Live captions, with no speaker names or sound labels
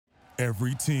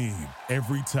Every team,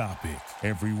 every topic,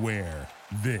 everywhere.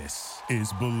 This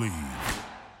is Believe.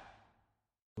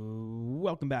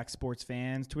 Welcome back, sports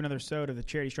fans, to another episode of the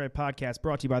Charity Stripe Podcast,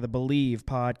 brought to you by the Believe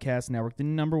Podcast Network, the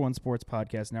 #1 sports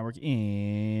podcast network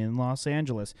in Los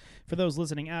Angeles. For those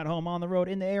listening at home, on the road,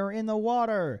 in the air, in the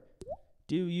water,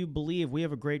 do you believe? We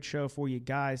have a great show for you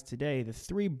guys today. The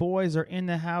three boys are in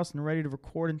the house and ready to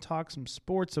record and talk some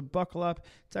sports, so buckle up,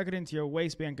 tuck it into your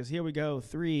waistband, because here we go.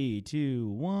 3, 2,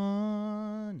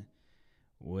 1.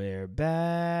 We're back.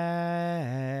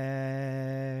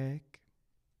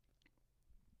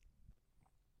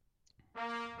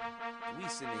 We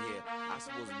sitting here, I'm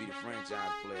supposed to be the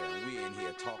franchise player, and we in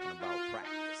here talking about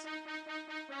practice.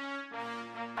 5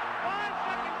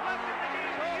 seconds left in the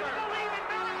game. Do you believe in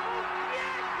miracles?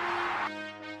 Yes!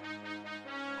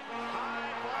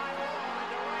 High fly ball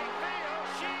into right field.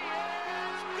 She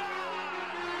is gone!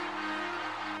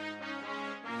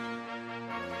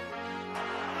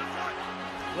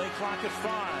 Play clock at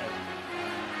 5.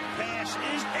 Pass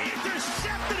is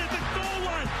intercepted at the goal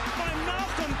line by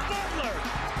Malcolm Butler.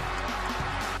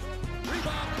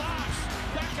 Rebound box.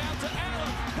 Back out to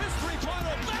Allen. His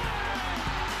three-pointer. Bang!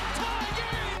 Tie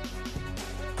game!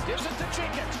 Gives it to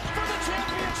Jenkins for the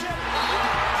championship.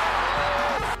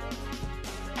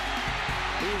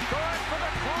 He's going for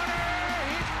the corner.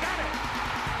 He's got it.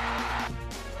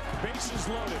 Bases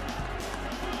loaded.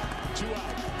 2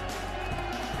 out.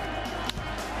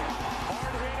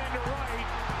 Hard hit into right.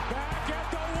 Back at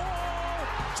the wall.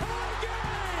 Tie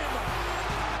game!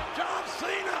 John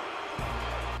Cena!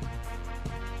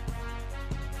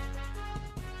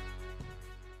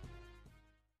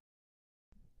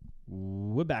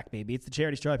 We're back, baby. It's the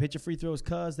Charity Stripe. Hit your free throws,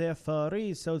 cuz they're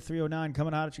free. SODE 309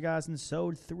 coming out at you guys in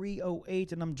SODE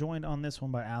 308. And I'm joined on this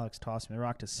one by Alex Tossman, the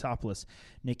Rock to Sopless,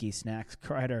 Nikki Snacks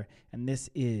Kreider. And this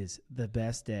is the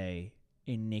best day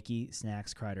in Nikki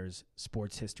Snacks Kreider's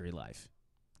sports history life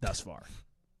thus far.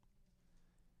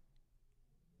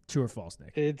 True or false,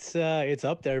 Nick? It's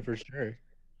up there for sure.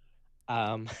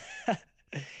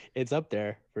 It's up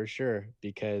there for sure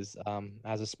because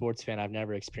as a sports fan, I've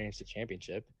never experienced a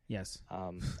championship. Yes.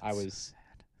 I was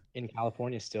in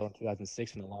California still in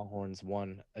 2006 when the Longhorns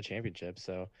won a championship.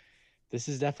 So this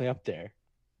is definitely up there.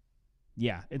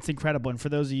 Yeah, it's incredible. And for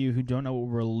those of you who don't know what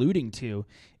we're alluding to,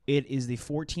 it is the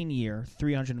 14-year,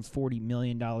 $340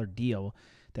 million deal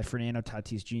that Fernando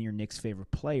Tatis Jr., Knicks'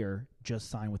 favorite player, just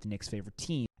signed with the Knicks' favorite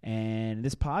team. And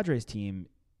this Padres team,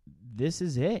 this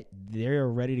is it. They're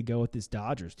ready to go with this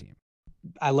Dodgers team.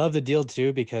 I love the deal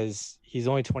too because he's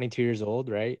only 22 years old,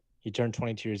 right? He turned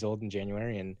 22 years old in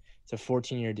January, and it's a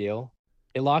 14-year deal.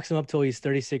 It locks him up till he's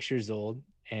 36 years old.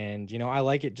 And, you know, I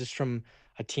like it just from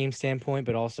a team standpoint,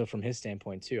 but also from his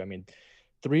standpoint too. I mean,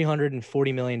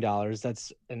 $340 million,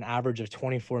 that's an average of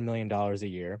 $24 million a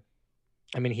year.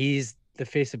 I mean, he's the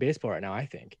face of baseball right now, I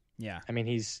think. Yeah. I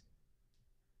mean,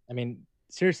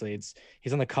 seriously,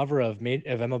 he's on the cover of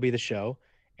MLB The Show.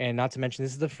 And not to mention,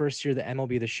 this is the first year that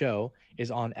MLB The Show is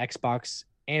on Xbox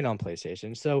and on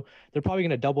PlayStation. So they're probably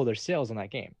going to double their sales on that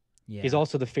game. Yeah. He's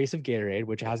also the face of Gatorade,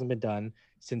 which hasn't been done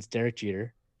since Derek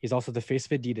Jeter. He's also the face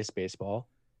of Adidas baseball.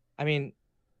 I mean,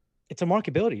 it's a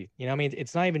marketability. You know, I mean,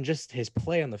 it's not even just his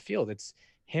play on the field. It's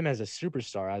him as a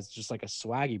superstar, as just like a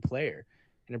swaggy player.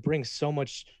 And it brings so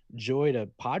much joy to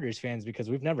Padres fans because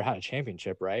we've never had a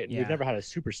championship, right? Yeah. We've never had a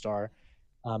superstar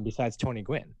besides Tony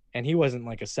Gwynn. And he wasn't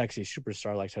like a sexy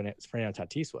superstar like Fernando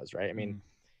Tatis was, right? I mean,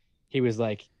 he was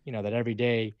like, you know, that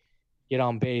everyday get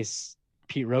on base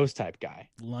Pete Rose type guy.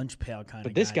 Lunch pail kind of guy.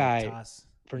 But this guy, toss.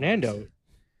 Fernando,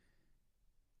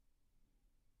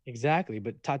 exactly.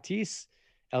 But Tatis,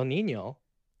 El Nino,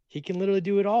 he can literally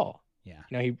do it all. Yeah.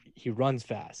 You know, he runs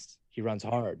fast. He runs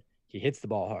hard. He hits the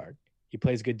ball hard. He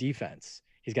plays good defense.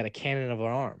 He's got a cannon of an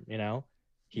arm, you know.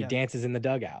 He dances in the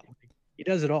dugout. He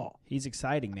does it all. He's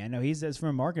exciting, man. No, he's, as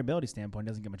from a marketability standpoint,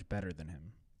 doesn't get much better than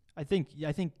him. I think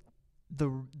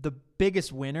the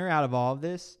biggest winner out of all of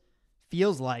this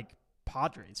feels like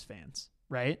Padres fans,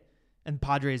 right? And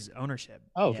Padres ownership.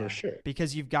 Oh, for sure.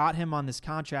 Because you've got him on this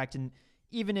contract, and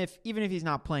even if he's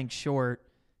not playing short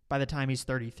by the time he's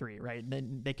 33, right?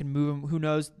 Then they can move him. Who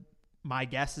knows? My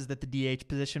guess is that the DH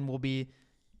position will be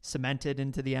cemented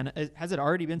into the end. Has it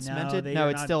already been cemented? No,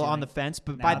 it's still on the fence.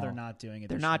 But they're not doing it.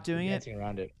 They're not doing it. Dancing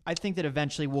around it. I think that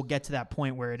eventually we'll get to that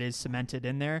point where it is cemented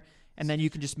in there, and then you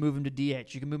can just move him to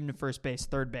DH. You can move him to first base,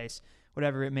 third base,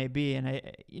 whatever it may be. And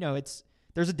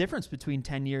there's a difference between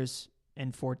 10 years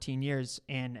and 14 years.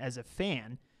 And as a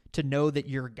fan, to know that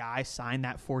your guy signed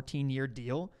that 14-year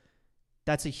deal,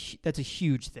 that's a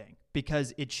huge thing,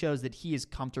 because it shows that he is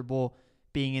comfortable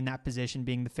being in that position,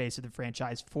 being the face of the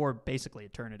franchise for basically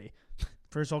eternity.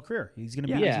 for his whole career. He's going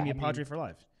to be, Yeah. he's gonna be a Padre for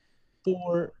life.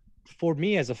 For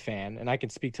me as a fan, and I can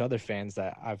speak to other fans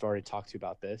that I've already talked to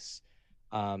about this,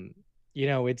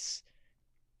 it's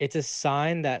a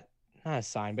sign that, not a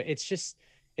sign, but it's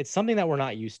something that we're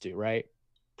not used to, right?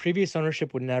 Previous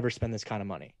ownership would never spend this kind of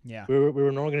money. Yeah. We were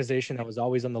an organization that was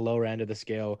always on the lower end of the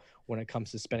scale when it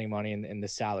comes to spending money in the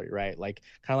salary, right? Like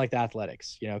kind of like the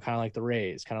Athletics, kind of like the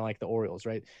Rays, kind of like the Orioles,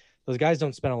 right? Those guys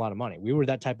don't spend a lot of money. We were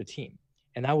that type of team.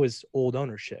 And that was old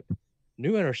ownership.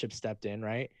 New ownership stepped in,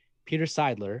 right? Peter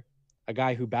Seidler, a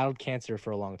guy who battled cancer for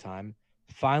a long time,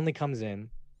 finally comes in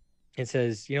and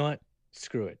says, you know what?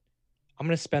 Screw it. I'm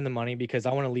going to spend the money because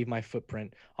I want to leave my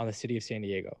footprint on the city of San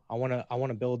Diego. I want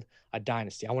to build a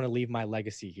dynasty. I want to leave my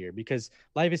legacy here because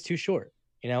life is too short.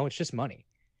 It's just money.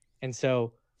 And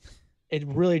so it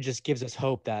really just gives us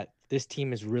hope that this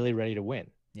team is really ready to win.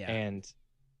 Yeah. And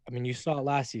I mean, you saw it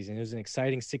last season. It was an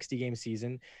exciting 60-game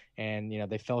season, and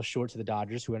they fell short to the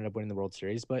Dodgers, who ended up winning the World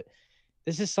Series. But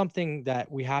this is something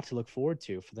that we have to look forward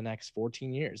to for the next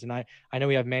 14 years. And I know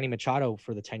we have Manny Machado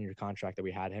for the 10-year contract that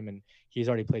we had him, and he's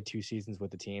already played 2 seasons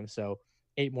with the team. So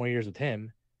 8 more years with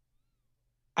him.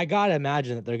 I got to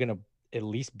imagine that they're going to at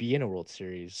least be in a World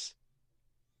Series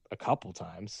a couple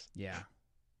times. Yeah.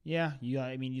 Yeah.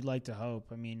 You'd like to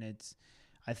hope.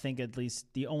 I think at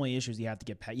least the only issue is you have to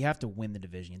get past. You have to win the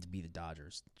division to beat the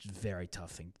Dodgers. It's a very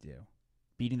tough thing to do.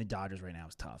 Beating the Dodgers right now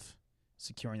is tough.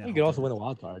 Securing that. You could also win the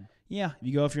wild card. Yeah, if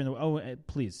you go if you're in the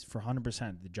please, for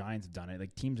 100%, the Giants have done it.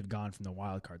 Like teams have gone from the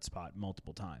wild card spot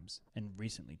multiple times, and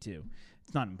recently too.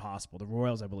 It's not impossible. The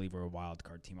Royals, I believe, are a wild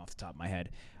card team off the top of my head.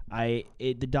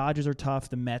 The Dodgers are tough.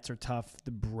 The Mets are tough.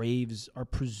 The Braves are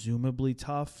presumably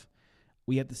tough.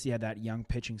 We have to see how that young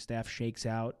pitching staff shakes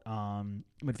out.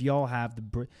 If y'all have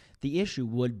the issue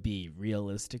would be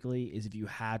realistically is if you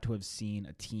had to have seen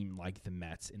a team like the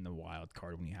Mets in the wild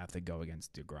card when you have to go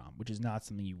against DeGrom, which is not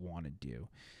something you want to do.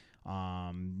 We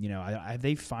have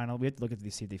to look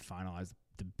at see if they finalize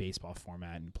the baseball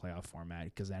format and playoff format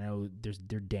because I know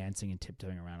they're dancing and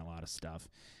tiptoeing around a lot of stuff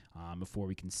before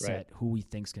we can set who we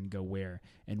think's going to go where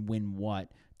and win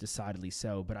what. Decidedly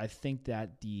so, but I think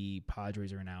that the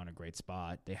Padres are now in a great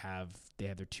spot. They have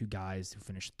their 2 guys who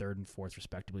finished 3rd and 4th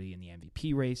respectively in the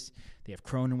MVP race. They have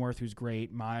Cronenworth, who's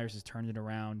great. Myers has turned it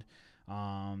around.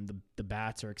 The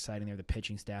bats are exciting there. The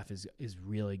pitching staff is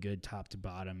really good top to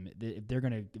bottom.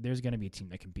 There's gonna be a team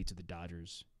that competes with the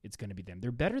Dodgers. It's gonna be them.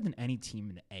 They're better than any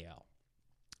team in the AL.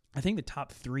 I think the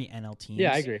top 3 NL teams.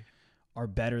 Yeah, I agree. Are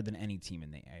better than any team in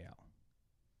the AL.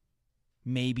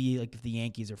 Maybe like if the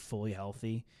Yankees are fully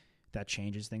healthy, that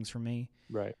changes things for me.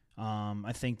 Right.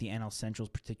 I think the NL Central is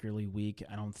particularly weak.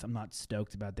 I'm not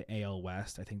stoked about the AL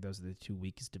West. I think those are the 2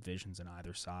 weakest divisions on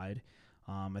either side.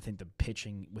 I think the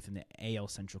pitching within the AL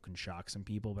Central can shock some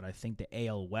people, but I think the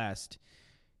AL West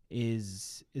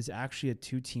is actually a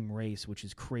 2-team race, which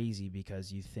is crazy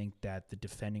because you think that the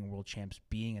defending world champs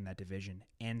being in that division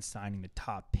and signing the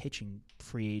top pitching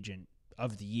free agent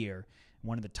of the year,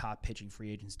 one of the top pitching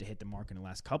free agents to hit the mark in the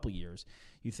last couple of years,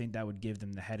 you think that would give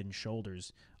them the head and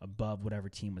shoulders above whatever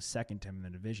team was second to them in the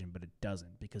division, but it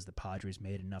doesn't because the Padres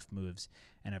made enough moves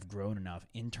and have grown enough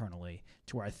internally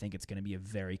to where I think it's going to be a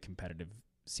very competitive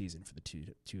season for the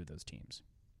two of those teams.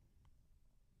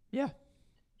 Yeah.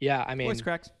 Yeah, I mean, voice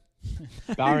cracks.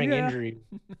 Barring injury,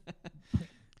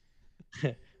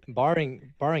 barring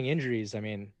injuries, I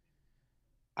mean,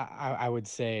 I would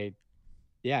say,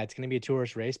 yeah, it's going to be a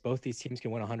 2-horse race. Both these teams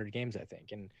can win 100 games, I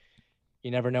think. And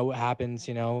you never know what happens.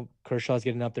 Kershaw's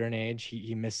getting up there in age.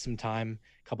 He missed some time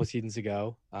a couple seasons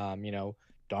ago.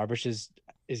 Darvish is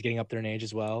getting up there in age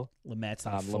as well. Lamette's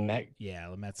not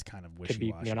Lamette's kind of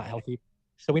wishy-washy. Could be, not healthy.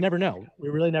 So we never know. We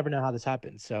really never know how this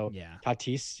happens. So yeah.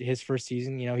 Tatis, his first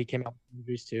season, he came out with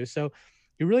injuries too. So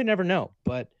you really never know.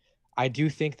 But I do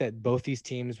think that both these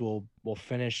teams will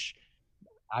finish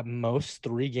at most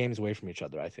 3 games away from each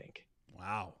other, I think.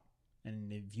 Wow.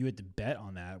 And if you had to bet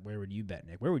on that, where would you bet,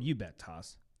 Nick? Where would you bet,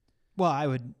 Toss? Well, I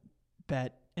would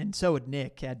bet, and so would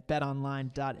Nick, at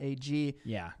betonline.ag.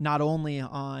 Yeah. Not only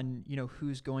on,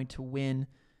 who's going to win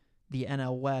the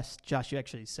NL West. Josh, you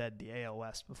actually said the AL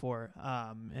West before.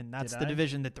 And that's the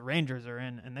division that the Rangers are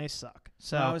in, and they suck.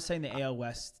 So I was saying the AL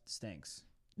West stinks.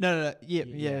 No.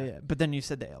 Yeah. But then you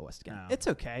said the AL West again. No. It's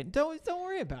okay. Don't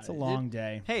worry about it. It's a long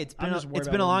day. Hey, it's been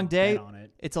a long day.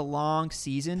 It's a long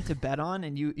season to bet on,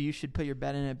 and you should put your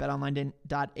bet in at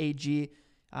betonline.ag.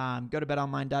 Go to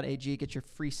betonline.ag, get your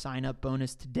free sign-up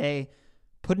bonus today.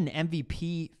 Put an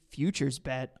MVP futures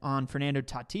bet on Fernando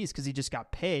Tatis because he just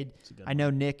got paid. I know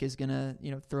Nick is gonna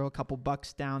throw a couple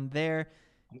bucks down there.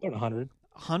 I'm throwing 100.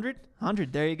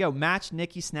 100. There you go. Match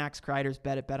Nicky Snacks Kreider's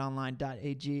bet at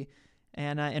betonline.ag.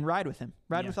 and ride with him.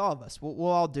 Ride Yeah. with all of us. We'll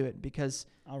all do it because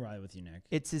I'll ride with you, Nick.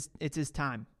 it's his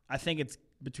time. I think it's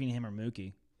between him or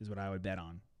Mookie is what I would bet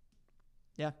on.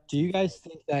 Yeah. Do you guys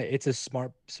think that it's a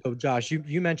smart? So, Josh,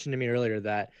 you mentioned to me earlier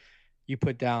that you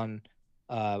put down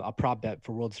a prop bet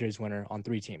for World Series winner on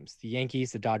 3 teams: the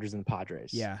Yankees, the Dodgers, and the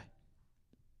Padres. Yeah.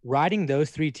 Riding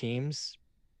those 3 teams,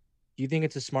 do you think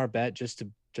it's a smart bet just to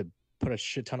put a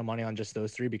shit ton of money on just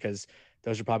those 3 because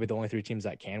those are probably the only 3 teams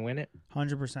that can win it?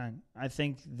 100%. I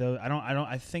think though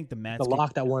I think the Mets The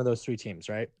lock that one of those 3 teams,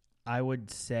 right? I would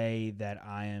say that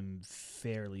I am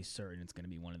fairly certain it's going to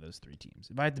be one of those 3 teams.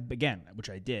 If I had to, again,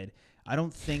 which I did, I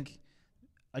don't think,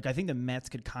 I think the Mets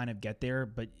could kind of get there,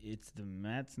 but it's the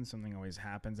Mets and something always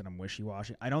happens and I'm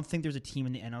wishy-washy. I don't think there's a team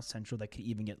in the NL Central that could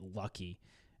even get lucky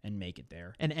and make it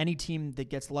there. And any team that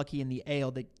gets lucky in the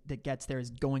AL that gets there is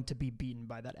going to be beaten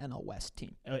by that NL West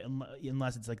team.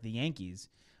 Unless it's like the Yankees.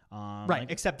 Right,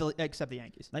 like, except the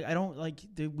Yankees. Like I don't like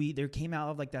there came out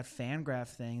of like that fan graph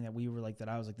thing that we were like that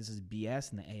I was like this is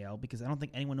BS in the AL because I don't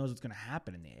think anyone knows what's going to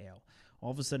happen in the AL.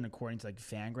 All of a sudden, according to like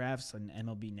fan graphs on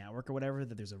MLB Network or whatever,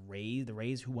 that there's a Rays. The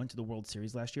Rays who went to the World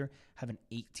Series last year have an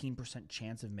 18%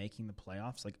 chance of making the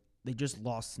playoffs. Like they just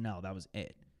lost Snell, that was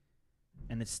it,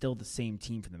 and it's still the same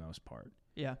team for the most part.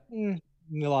 Yeah.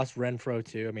 They lost Renfroe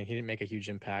too. I mean, he didn't make a huge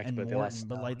impact, And but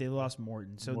Morton, they lost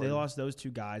Morton, so Morton. they lost those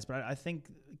 2 guys. But I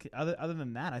think other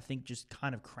than that, I think just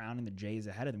kind of crowning the Jays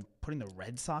ahead of them, putting the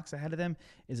Red Sox ahead of them,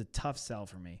 is a tough sell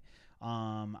for me.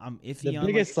 I'm iffy. The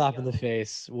biggest slap in the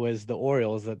face was the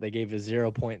Orioles that they gave a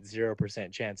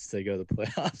 0.0% chance to go to the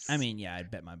playoffs. I mean, yeah, I'd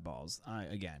bet my balls. I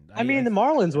mean, the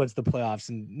Marlins went to the playoffs,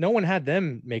 and no one had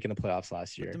them making the playoffs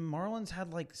last year. The Marlins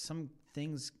had like some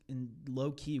things in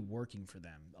low key working for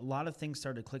them. A lot of things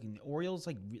started clicking. The Orioles,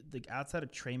 like outside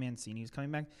of Trey Mancini who's coming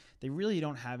back, they really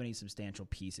don't have any substantial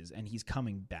pieces, and he's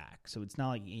coming back. So it's not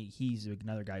like he's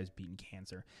another guy who's beaten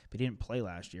cancer, but he didn't play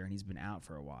last year, and he's been out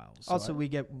for a while. So Also, we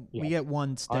get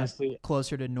one step Honestly,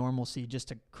 closer to normalcy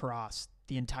just across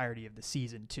the entirety of the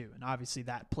season too, and obviously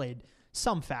that played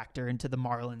some factor into the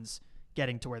Marlins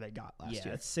getting to where they got last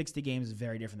year. 60 games is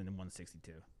very different than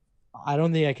 162. I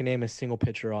don't think I can name a single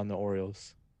pitcher on the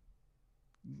Orioles.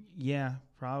 Yeah,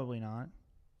 probably not.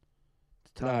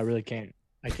 It's No, tough. I really can't.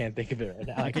 I can't think of it right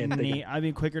now. I can't think. I'd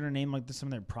be quicker to name like some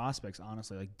of their prospects,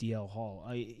 honestly, like DL Hall.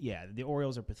 The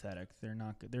Orioles are pathetic. They're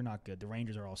not good. They're not good. The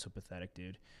Rangers are also pathetic,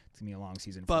 dude. It's gonna be a long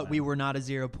season. But for we them. were not a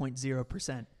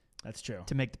 0.0% That's true.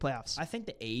 to make the playoffs. I think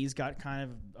the A's got kind of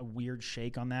a weird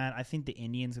shake on that. I think the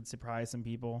Indians could surprise some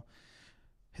people.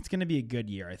 It's going to be a good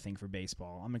year, I think, for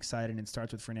baseball. I'm excited, and it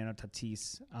starts with Fernando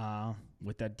Tatis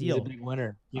with that deal. He's a big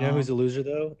winner. You know who's a loser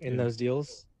though in those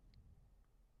deals?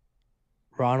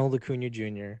 Ronald Acuna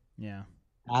Jr., Yeah.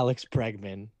 Alex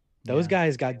Bregman. Those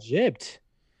guys got gypped.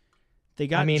 They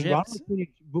got gypped.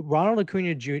 Ronald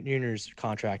Acuna Jr.'s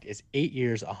contract is 8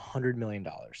 years, $100 million.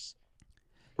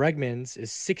 Bregman's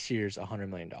is 6 years, $100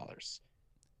 million.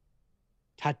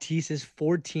 Tatis is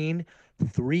 14,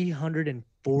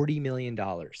 $340 million.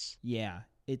 Yeah,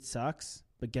 it sucks,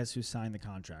 but guess who signed the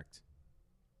contract?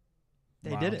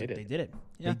 They did it. They did it.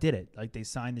 Yeah. They did it. Like, they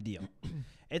signed the deal.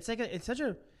 It's such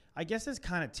a, I guess this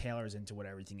kind of tailors into what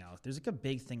everything else. There's like a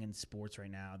big thing in sports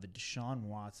right now, the Deshaun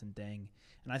Watson thing.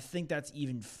 And I think that's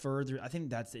even further, I think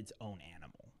that's its own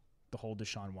animal, the whole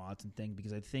Deshaun Watson thing,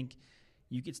 because I think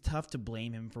it's tough to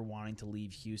blame him for wanting to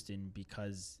leave Houston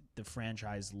because the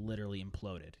franchise literally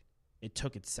imploded. It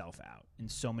took itself out in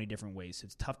so many different ways. So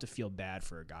it's tough to feel bad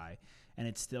for a guy, and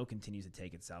it still continues to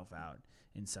take itself out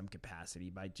in some capacity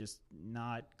by just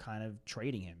not kind of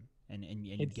trading him. And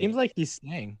it seems like he's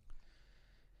staying.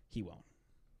 He won't.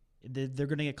 They're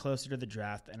going to get closer to the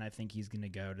draft, and I think he's going to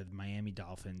go to the Miami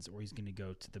Dolphins or he's going to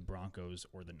go to the Broncos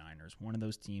or the Niners. One of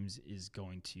those teams is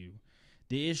going to.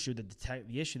 The issue that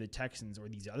the Texans or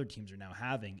these other teams are now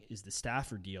having is the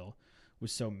Stafford deal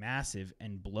was so massive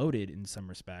and bloated in some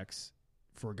respects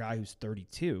for a guy who's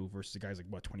 32 versus a guy's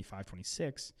like 25,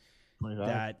 26, 25.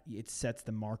 that it sets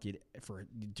the market for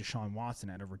Deshaun Watson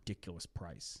at a ridiculous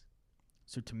price.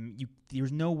 So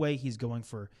there's no way he's going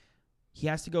for. He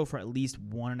has to go for at least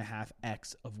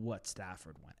 1.5x of what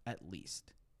Stafford went, at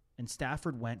least. And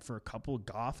Stafford went for a couple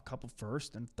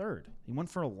first and third. He went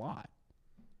for a lot.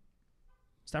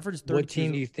 Stafford is 32. What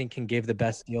team do you think can give the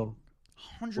best deal?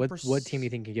 100%. What team do you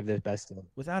think can give the best deal?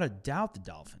 Without a doubt, the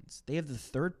Dolphins. They have the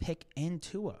third pick and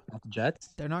Tua. Not the Jets?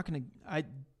 They're not going to.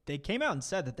 They came out and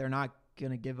said that they're not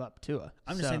going to give up Tua.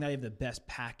 I'm just saying they have the best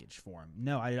package for him.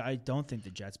 No, I don't think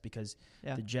the Jets because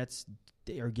the Jets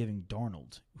they are giving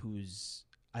Darnold, who's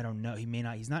I don't know. He may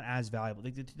not. He's not as valuable.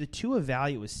 The Tua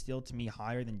value is still to me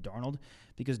higher than Darnold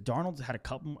because Darnold's had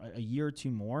a year or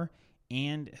two more,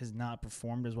 and has not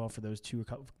performed as well for those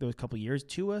couple years.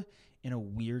 Tua, in a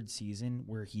weird season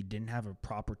where he didn't have a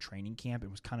proper training camp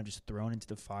and was kind of just thrown into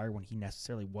the fire when he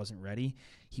necessarily wasn't ready.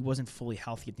 He wasn't fully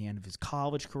healthy at the end of his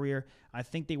college career. I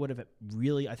think they would have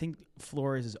I think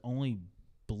Flores' only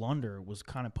blunder was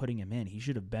kind of putting him in. He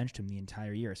should have benched him the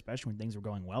entire year, especially when things were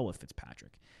going well with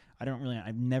Fitzpatrick.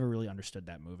 I've never really understood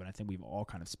that move, and I think we've all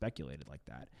kind of speculated like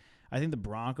that. I think the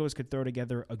Broncos could throw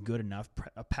together a good enough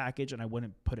package, and I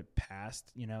wouldn't put it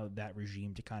past that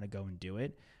regime to kind of go and do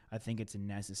it. I think it's a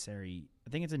necessary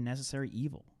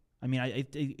evil. I mean,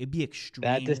 it'd be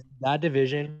extreme. That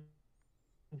division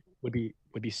would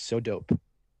be so dope.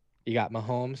 You got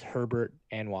Mahomes, Herbert,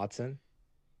 and Watson.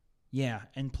 Yeah,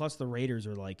 and plus the Raiders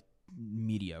are like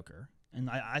mediocre. And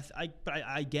I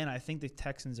think the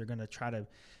Texans are going to try to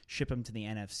ship him to the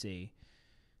NFC.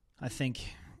 I think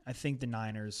the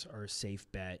Niners are a safe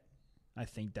bet. I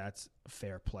think that's a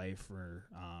fair play for.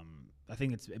 I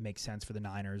think it makes sense for the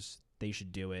Niners. They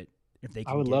should do it if they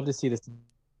can. I would love to see this.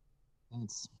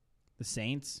 The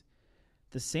Saints.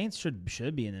 The Saints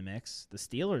should be in the mix. The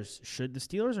Steelers should. The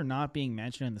Steelers are not being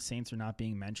mentioned, and the Saints are not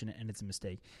being mentioned, and it's a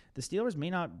mistake. The Steelers may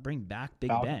not bring back Big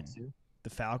Falcons, Ben. too. The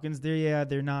Falcons,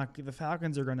 they're not. The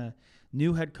Falcons are gonna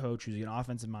new head coach who's an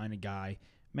offensive-minded guy.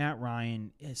 Matt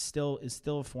Ryan is still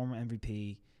a former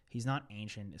MVP. He's not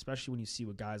ancient, especially when you see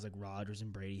what guys like Rodgers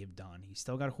and Brady have done. He's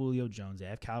still got Julio Jones. They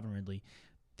have Calvin Ridley.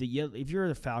 If you're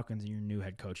the Falcons and you're a new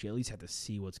head coach, you at least have to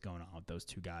see what's going on with those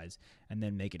two guys and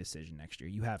then make a decision next year.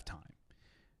 You have time.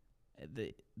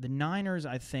 The Niners,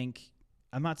 I think,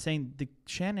 I'm not saying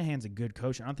Shanahan's a good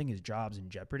coach. I don't think his job's in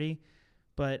jeopardy,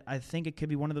 but I think it could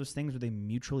be one of those things where they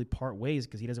mutually part ways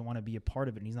because he doesn't want to be a part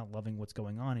of it and he's not loving what's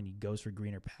going on and he goes for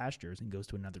greener pastures and goes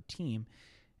to another team.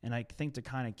 And I think to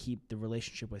kind of keep the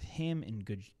relationship with him in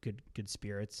good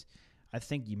spirits, I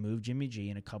think you move Jimmy G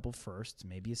and a couple firsts,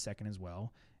 maybe a second as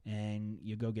well, and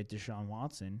you go get Deshaun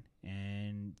Watson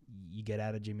and you get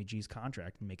out of Jimmy G's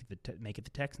contract and make it the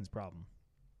Texans' problem.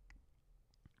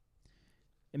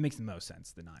 It makes the most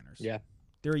sense, the Niners. Yeah.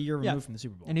 They're a year removed from the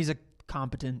Super Bowl. And he's a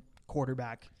competent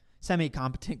quarterback,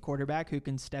 semi-competent quarterback who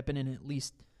can step in and at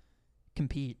least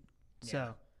compete. Yeah.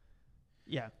 So,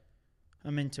 yeah.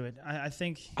 I'm into it. I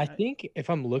think if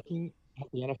I'm looking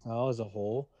at the NFL as a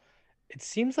whole, it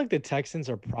seems like the Texans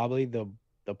are probably the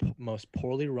most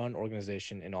poorly run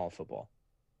organization in all of football.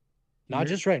 Not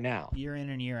just right now. Year in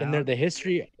and year out. In the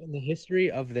history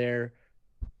of their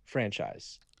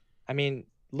franchise. I mean,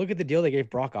 look at the deal they gave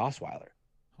Brock Osweiler.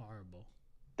 Horrible.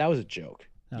 That was a joke.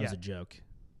 That was a joke.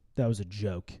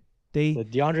 The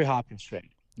DeAndre Hopkins trade.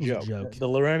 Joke. The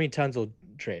Laramie Tunsil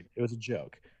trade. It was a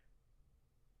joke.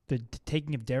 The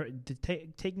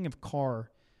taking of Carr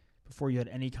before you had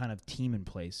any kind of team in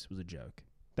place was a joke.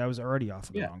 That was already off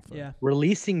of the wrong foot. Yeah.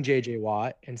 Releasing J.J.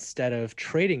 Watt instead of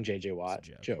trading J.J. Watt.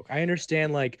 Joke. I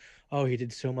understand, he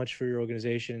did so much for your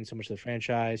organization, so much for the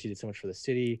franchise. He did so much for the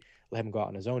city. Let him go out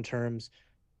on his own terms.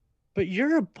 But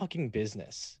you're a fucking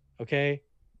business, okay?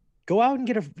 Go out and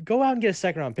get a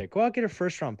second round pick. Go out and get a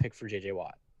first round pick for J.J.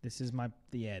 Watt. This is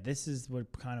what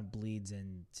kind of bleeds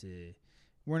into.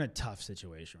 We're in a tough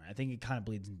situation, right? I think it kind of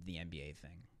bleeds into the NBA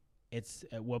thing. It's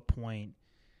at what point.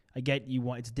 I get you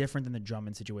want. It's different than the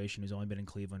Drummond situation, who's only been in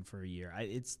Cleveland for a year.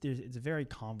 It's a very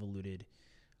convoluted,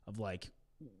 of at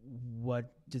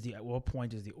what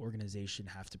point does the organization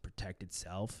have to protect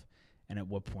itself, and at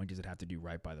what point does it have to do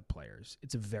right by the players?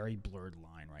 It's a very blurred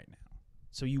line right now.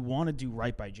 So you want to do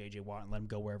right by J.J. Watt and let him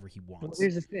go wherever he wants. Well,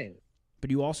 here's the thing. But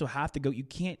you also have to go. You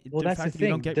can't. Well, that's the thing. You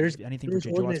don't get anything for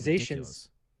J.J. Watt is ridiculous.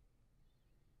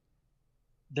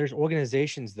 There's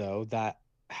organizations though that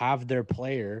have their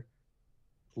player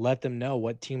let them know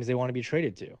what teams they want to be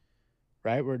traded to,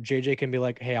 right? Where JJ can be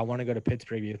like, hey, I want to go to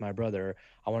Pittsburgh with my brother.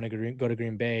 I want to go to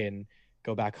Green Bay and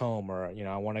go back home. Or,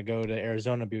 I want to go to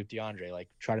Arizona, be with DeAndre,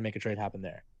 try to make a trade happen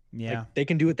there. Yeah. They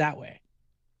can do it that way.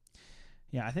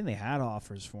 Yeah, I think they had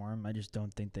offers for him. I just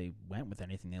don't think they went with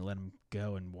anything. They let him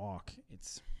go and walk.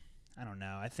 I don't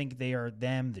know. I think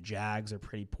the Jags are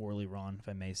pretty poorly run, if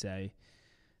I may say.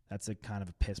 That's a kind of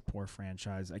a piss poor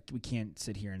franchise. We can't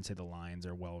sit here and say the Lions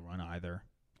are well run either,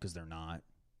 because they're not.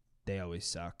 They always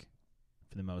suck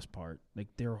for the most part.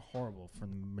 They're horrible for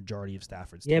the majority of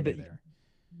Stafford's time there.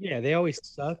 Yeah, they always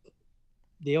suck.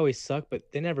 They always suck, but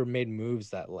they never made moves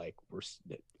that were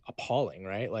appalling,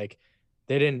 right?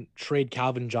 They didn't trade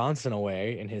Calvin Johnson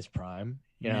away in his prime.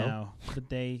 No, but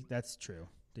that's true.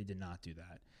 They did not do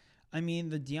that. I mean,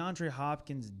 the DeAndre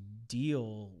Hopkins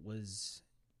deal was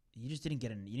you just didn't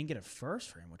get a first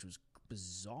for him, which was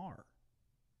bizarre.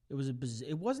 It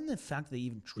wasn't the fact that they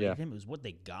even traded him; it was what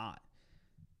they got.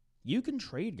 You can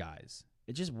trade guys.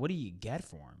 It's just, what do you get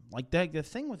for him? Like, the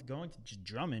thing with going to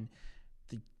Drummond,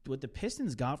 what the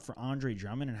Pistons got for Andre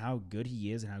Drummond and how good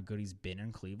he is and how good he's been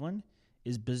in Cleveland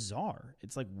is bizarre.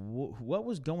 It's like, what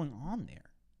was going on there?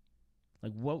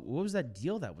 Like, what was that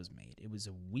deal that was made? It was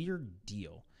a weird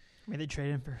deal. I mean, they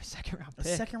traded him for a second-round pick. A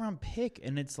second-round pick,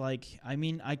 and it's like, I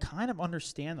mean, I kind of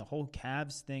understand the whole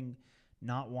Cavs thing,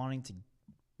 not wanting to.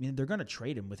 I mean, they're going to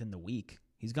trade him within the week.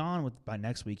 He's gone. By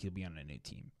next week, he'll be on a new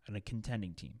team, on a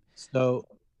contending team. So,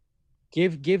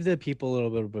 give the people a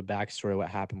little bit of a backstory of what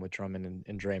happened with Drummond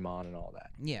and Draymond and all that.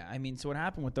 Yeah, I mean, so what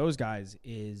happened with those guys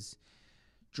is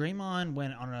Draymond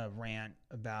went on a rant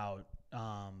about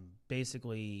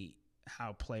basically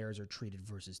how players are treated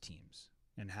versus teams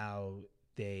and how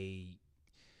they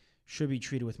should be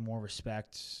treated with more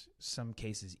respect, some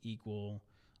cases equal.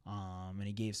 And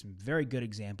he gave some very good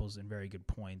examples and very good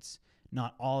points,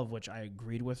 not all of which I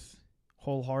agreed with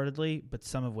wholeheartedly, but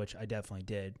some of which I definitely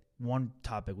did. One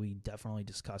topic we definitely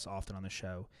discuss often on the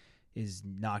show is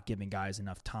not giving guys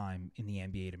enough time in the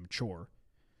NBA to mature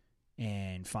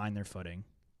and find their footing,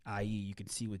 i.e. you can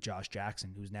see with Josh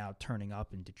Jackson, who's now turning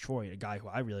up in Detroit, a guy who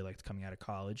I really liked coming out of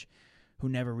college, who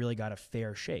never really got a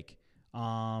fair shake.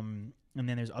 And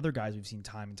then there's other guys we've seen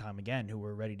time and time again who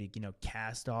were ready to,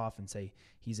 cast off and say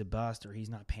he's a bust or he's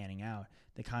not panning out.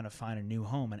 They kind of find a new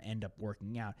home and end up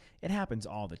working out. It happens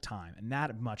all the time, and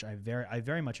that much I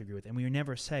very much agree with. And we would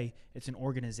never say it's an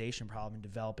organization problem in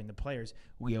developing the players.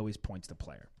 We always point to the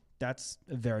player. That's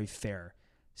a very fair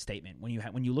statement.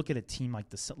 When you look at a team like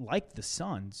the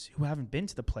Suns, who haven't been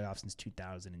to the playoffs since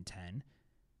 2010,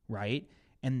 right?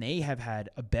 And they have had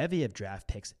a bevy of draft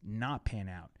picks not pan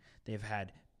out. They've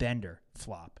had Bender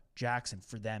flop, Jackson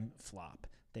for them flop.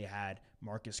 They had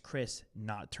Marcus Chris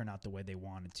not turn out the way they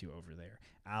wanted to over there.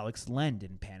 Alex Len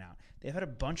didn't pan out. They've had a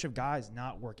bunch of guys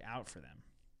not work out for them.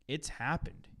 It's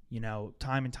happened,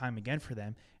 time and time again for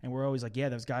them. And we're always like, yeah,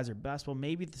 those guys are best. Well,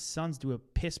 maybe the Suns do a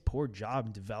piss poor job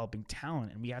in developing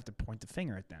talent, and we have to point the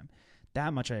finger at them.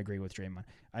 That much I agree with Draymond.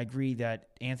 I agree that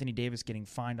Anthony Davis getting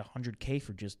fined $100K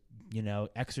for just,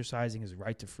 exercising his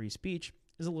right to free speech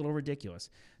is a little ridiculous.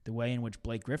 The way in which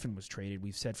Blake Griffin was traded,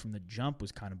 we've said from the jump,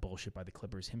 was kind of bullshit by the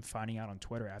Clippers. Him finding out on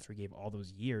Twitter after he gave all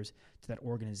those years to that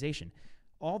organization.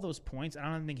 All those points, I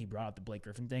don't think he brought up the Blake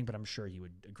Griffin thing, but I'm sure he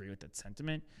would agree with that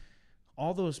sentiment.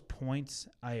 All those points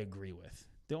I agree with.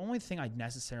 The only thing I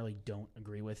necessarily don't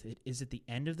agree with it is, at the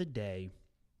end of the day,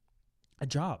 a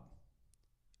job.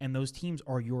 And those teams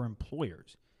are your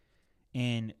employers.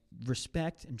 And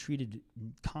respect and treated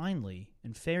kindly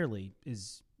and fairly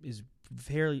is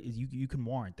fairly, you can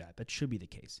warrant that. That should be the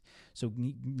case. So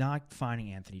not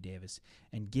finding Anthony Davis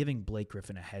and giving Blake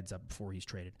Griffin a heads up before he's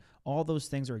traded. All those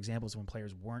things are examples of when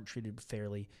players weren't treated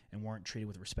fairly and weren't treated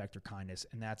with respect or kindness,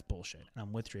 and that's bullshit. And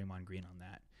I'm with Draymond Green on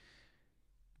that.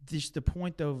 Just the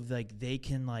point, though, of they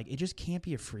can, it just can't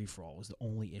be a free-for-all is the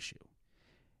only issue.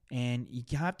 And you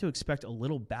have to expect a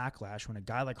little backlash when a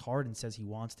guy like Harden says he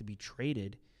wants to be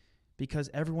traded, because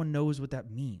everyone knows what that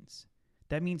means.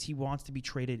 That means he wants to be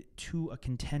traded to a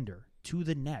contender, to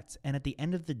the Nets. And at the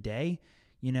end of the day,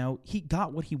 he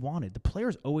got what he wanted. The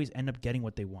players always end up getting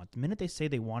what they want. The minute they say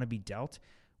they want to be dealt,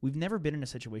 we've never been in a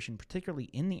situation, particularly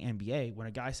in the NBA, when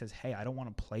a guy says, hey, I don't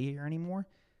want to play here anymore,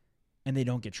 and they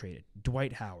don't get traded.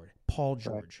 Dwight Howard, Paul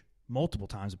George, multiple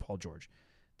times with Paul George.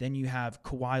 Then you have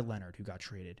Kawhi Leonard, who got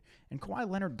traded. And Kawhi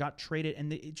Leonard got traded,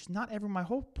 and it's just not everyone. My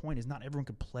whole point is not everyone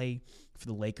could play for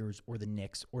the Lakers or the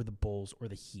Knicks or the Bulls or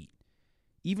the Heat.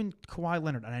 Even Kawhi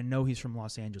Leonard, and I know he's from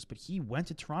Los Angeles, but he went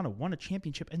to Toronto, won a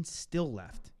championship, and still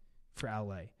left for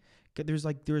LA.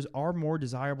 There's are more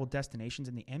desirable destinations,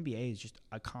 and the NBA is just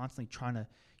constantly trying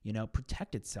to,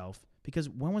 protect itself. Because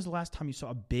when was the last time you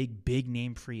saw a big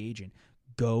name free agent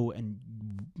go and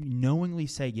knowingly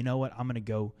say, you know what, I'm going to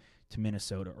go to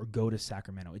Minnesota or go to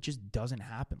Sacramento? It just doesn't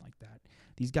happen like that.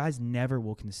 These guys never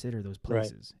will consider those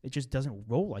places. Right. It just doesn't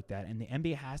roll like that. And the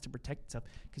NBA has to protect itself,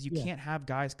 because you can't have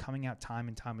guys coming out time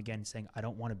and time again saying, I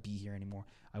don't want to be here anymore.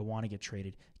 I want to get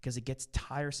traded, because it gets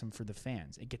tiresome for the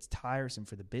fans. It gets tiresome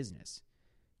for the business.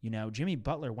 Jimmy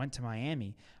Butler went to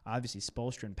Miami. Obviously,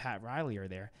 Spoelstra and Pat Riley are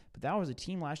there. But that was a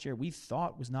team last year we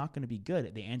thought was not going to be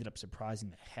good. They ended up surprising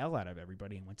the hell out of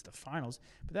everybody and went to the finals.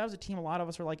 But that was a team a lot of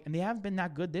us were like, and they haven't been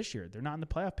that good this year. They're not in the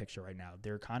playoff picture right now.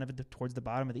 They're kind of towards the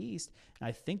bottom of the East. And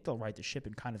I think they'll right the ship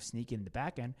and kind of sneak in the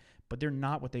back end. But they're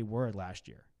not what they were last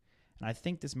year. And I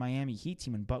think this Miami Heat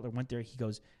team, when Butler went there, he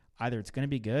goes, either it's going to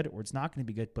be good or it's not going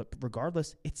to be good. But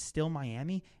regardless, it's still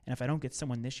Miami. And if I don't get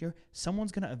someone this year,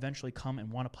 someone's going to eventually come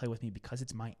and want to play with me, because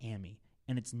it's Miami.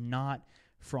 And it's not,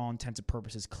 for all intents and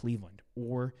purposes, Cleveland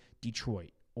or Detroit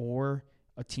or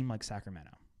a team like Sacramento.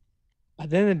 At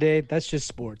the end of the day, that's just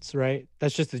sports, right?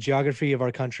 That's just the geography of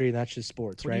our country, and that's just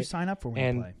sports, What do you right? sign up for when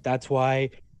And you play? that's why,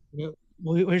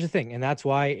 well, here's the thing, and that's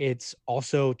why it's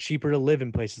also cheaper to live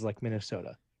in places like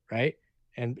Minnesota, right?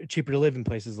 And cheaper to live in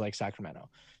places like Sacramento.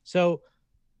 So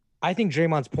I think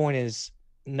Draymond's point is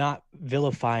not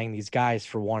vilifying these guys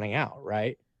for wanting out,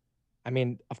 right? I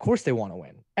mean, of course they want to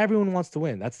win. Everyone wants to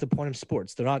win. That's the point of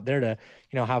sports. They're not there to,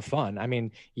 have fun. I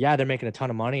mean, yeah, they're making a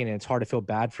ton of money and it's hard to feel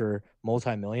bad for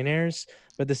multimillionaires.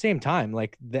 But at the same time,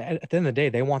 like at the end of the day,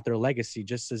 they want their legacy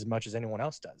just as much as anyone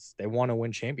else does. They want to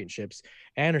win championships.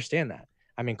 I understand that.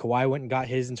 I mean, Kawhi went and got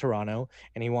his in Toronto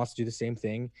and he wants to do the same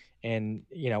thing. And,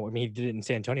 I mean, he did it in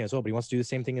San Antonio as well, but he wants to do the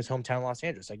same thing in his hometown, Los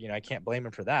Angeles. Like, I can't blame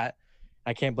him for that.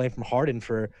 I can't blame him Harden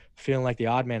for feeling like the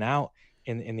odd man out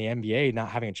in the NBA, not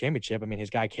having a championship. I mean, his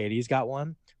guy KD's got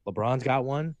one. LeBron's got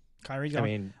one. Kyrie's got I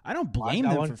mean, I don't blame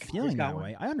them for Kyrie's feeling got that one.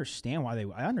 way. I understand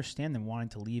I understand them wanting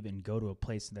to leave and go to a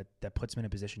place that puts them in a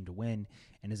position to win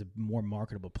and is a more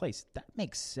marketable place. That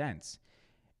makes sense.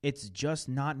 It's just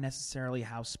not necessarily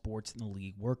how sports in the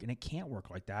league work, and it can't work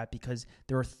like that because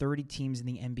there are 30 teams in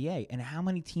the NBA, and how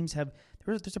many teams have?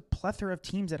 There's a plethora of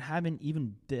teams that haven't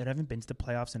been to the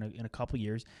playoffs in a couple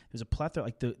years. There's a plethora,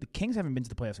 like the Kings haven't been to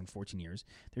the playoffs in 14 years.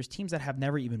 There's teams that have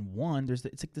never even won. It's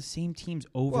like the same teams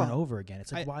over and over again.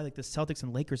 It's like why like the Celtics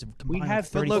and Lakers have combined. have-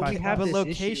 like but 35 look, we have But this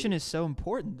location issue. is so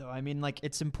important, though. I mean, like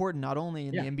it's important not only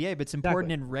in Yeah, the NBA, but it's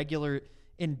important exactly.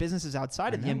 in businesses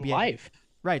outside of the In NBA. life.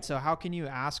 Right. So how can you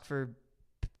ask for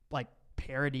like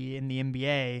parity in the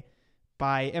NBA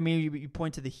by? I mean, you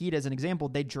point to the Heat as an example.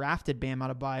 They drafted Bam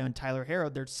Adebayo and Tyler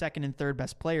Herro. They're second and third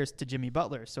best players to Jimmy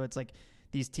Butler. So it's like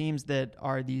these teams that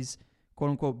are these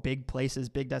quote unquote big places,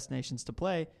 big destinations to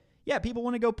play. Yeah, people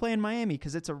want to go play in Miami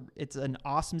because it's an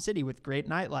awesome city with great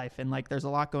nightlife and like there's a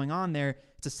lot going on there.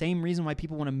 It's the same reason why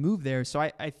people want to move there. So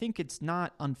I think it's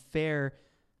not unfair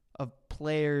of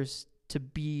players to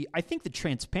be. I think the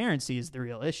transparency is the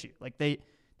real issue. Like they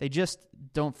just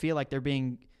don't feel like they're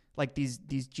being like these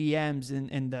GMs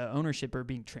and the ownership are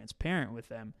being transparent with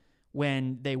them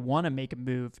when they want to make a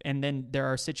move. And then there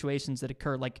are situations that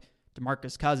occur like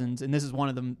DeMarcus Cousins, and this is one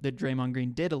of them that Draymond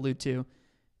Green did allude to,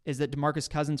 is that DeMarcus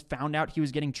Cousins found out he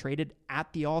was getting traded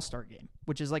at the All-Star game,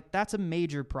 which is like, that's a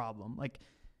major problem. Like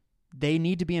they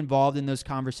need to be involved in those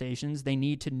conversations. They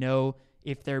need to know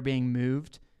if they're being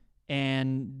moved.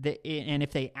 And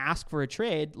if they ask for a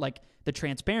trade, like the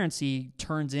transparency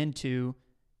turns into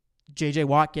J.J.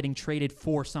 Watt getting traded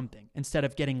for something instead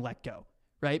of getting let go,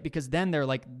 right? Because then they're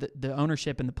like the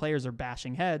ownership and the players are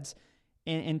bashing heads,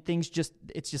 and things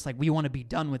it's just like we want to be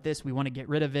done with this, we want to get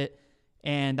rid of it,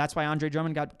 and that's why Andre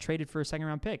Drummond got traded for a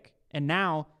second-round pick, and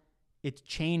now it's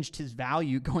changed his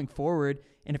value going forward.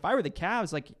 And if I were the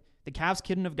Cavs, like the Cavs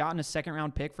couldn't have gotten a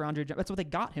second-round pick for Andre Drummond. That's what they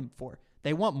got him for.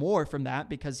 They want more from that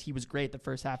because he was great the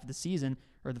first half of the season,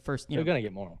 or the first They're going to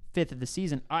get more. fifth of the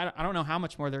season. I don't know how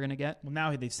much more they're going to get. Well,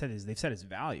 now they've set his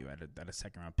value at a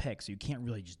second round pick, so you can't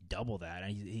really just double that.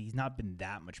 And he's not been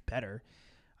that much better.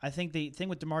 I think the thing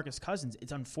with DeMarcus Cousins,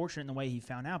 it's unfortunate in the way he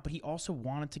found out, but he also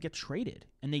wanted to get traded,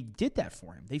 and they did that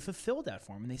for him. They fulfilled that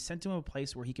for him, and they sent him a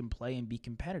place where he can play and be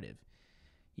competitive.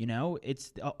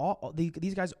 It's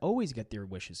these guys always get their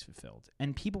wishes fulfilled,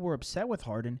 and people were upset with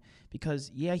Harden because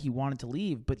he wanted to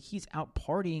leave, but he's out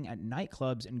partying at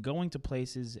nightclubs and going to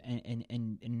places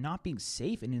and not being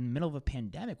safe and in the middle of a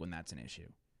pandemic when that's an issue.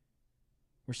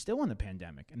 We're still in the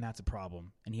pandemic, and that's a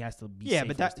problem, and he has to be safe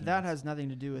but for his that teammates. has nothing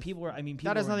to do with People that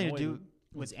has were nothing to annoyed do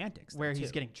with his antics where though, he's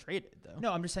too. getting traded, though.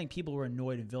 No, I'm just saying people were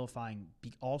annoyed and vilifying.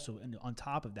 Also, and on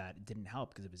top of that, it didn't help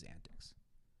because of his antics.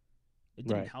 It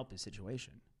didn't Right. help his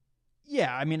situation.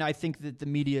 Yeah, I mean, I think that the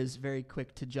media is very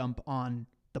quick to jump on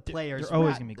the players they're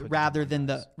always gonna be quick to rather jump on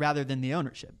than guys. rather than the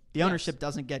ownership. The Yes. ownership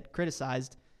doesn't get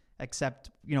criticized, except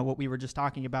what we were just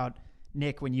talking about,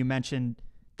 Nick, when you mentioned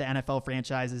the NFL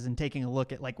franchises and taking a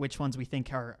look at like which ones we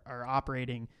think are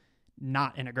operating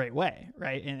not in a great way,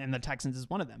 right? And the Texans is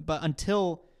one of them. But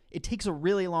until it takes a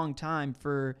really long time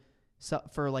for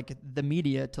like the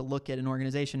media to look at an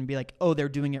organization and be like, oh, they're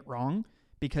doing it wrong,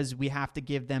 because we have to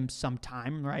give them some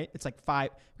time, right? It's like we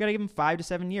got to give them 5 to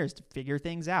 7 years to figure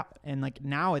things out. And like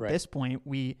now at this point,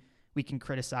 we can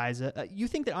criticize it. You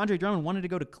think that Andre Drummond wanted to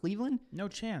go to Cleveland? No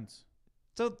chance.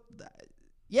 So,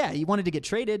 he wanted to get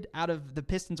traded out of the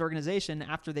Pistons organization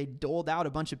after they doled out a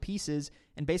bunch of pieces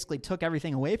and basically took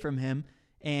everything away from him.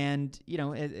 And,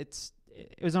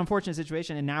 it was an unfortunate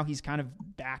situation, and now he's kind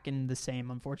of back in the same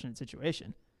unfortunate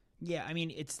situation. Yeah, I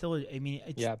mean, it's still. I mean,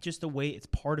 it's Yeah. just the way it's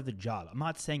part of the job. I'm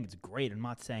not saying it's great. I'm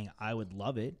not saying I would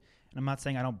love it, and I'm not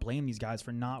saying I don't blame these guys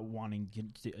for not wanting to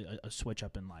get a switch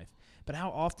up in life. But how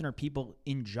often are people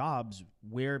in jobs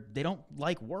where they don't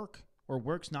like work, or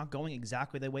work's not going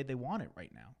exactly the way they want it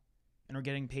right now and are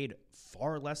getting paid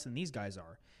far less than these guys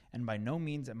are. And by no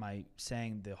means am I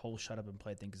saying the whole shut up and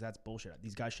play thing, because that's bullshit.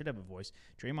 These guys should have a voice.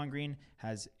 Draymond Green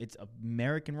it's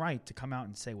American right to come out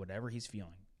and say whatever he's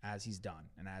feeling, as he's done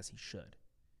and as he should.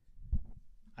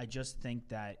 I just think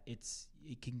that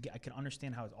I can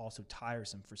understand how it's also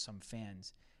tiresome for some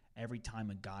fans every time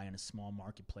a guy in a small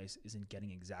marketplace isn't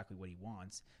getting exactly what he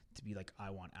wants to be like, I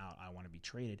want out, I want to be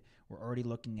traded. We're already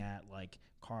looking at like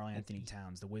Karl Anthony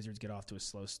Towns. The Wizards get off to a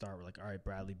slow start. We're like, all right,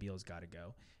 Bradley Beal's got to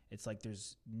go. It's like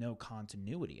there's no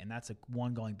continuity. And that's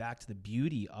one going back to the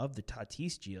beauty of the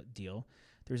Tatis deal.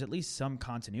 There's at least some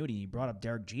continuity. You brought up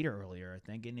Derek Jeter earlier, I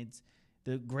think, and it's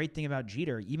the great thing about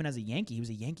Jeter, even as a Yankee, he was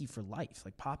a Yankee for life.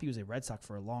 Like Poppy was a Red Sox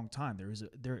for a long time.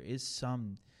 There is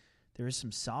some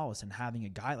solace in having a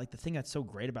guy. Like the thing that's so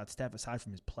great about Steph, aside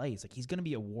from his play, is like he's going to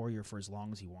be a Warrior for as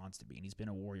long as he wants to be, and he's been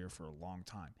a Warrior for a long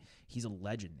time. He's a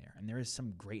legend there, and there is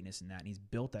some greatness in that, and he's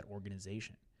built that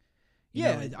organization.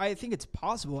 I think it's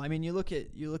possible. I mean, you look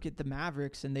at the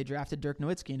Mavericks, and they drafted Dirk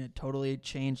Nowitzki, and it totally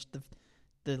changed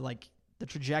the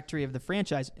trajectory of the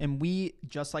franchise. And we,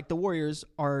 just like the Warriors,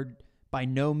 are by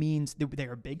no means they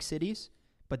are big cities,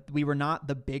 but we were not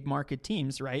the big market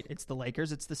teams, right? It's the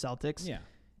Lakers, it's the Celtics. Yeah.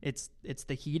 It's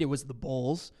the Heat, it was the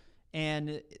Bulls,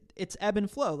 and it's ebb and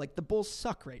flow. Like the Bulls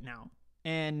suck right now,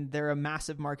 and they're a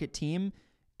massive market team,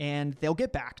 and they'll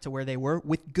get back to where they were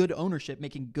with good ownership,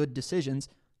 making good decisions.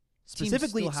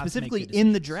 Specifically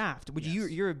in the draft, which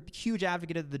you're a huge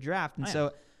advocate of the draft, and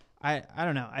so I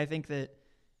don't know. I think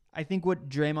what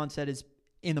Draymond said is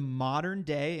in the modern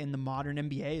day, in the modern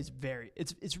NBA, is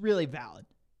it's really valid.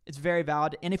 It's very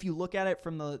valid, and if you look at it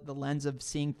from the lens of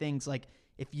seeing things like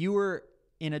if you were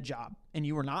in a job and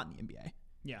you were not in the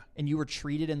NBA, and you were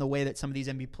treated in the way that some of these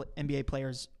NBA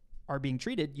players are being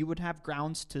treated, you would have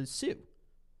grounds to sue.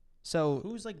 So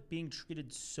who's like being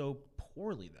treated so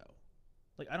poorly though?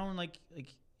 Like I don't like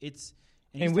it's.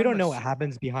 And we don't know what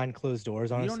happens behind closed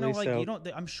doors, honestly. You don't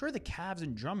know. I'm sure the Cavs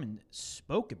and Drummond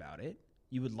spoke about it.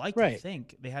 You would like to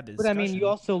think they had this. But I mean, you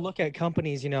also look at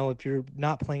companies. If you're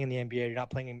not playing in the NBA, you're not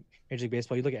playing in Major League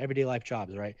Baseball. You look at everyday life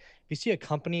jobs, right? If you see a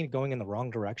company going in the wrong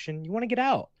direction, you want to get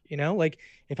out. Like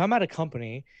if I'm at a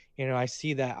company, I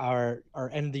see that our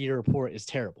end of the year report is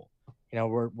terrible.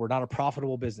 We're not a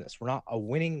profitable business. We're not a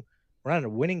winning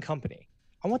company.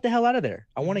 I want the hell out of there.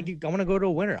 I want to go to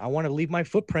a winner. I want to leave my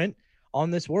footprint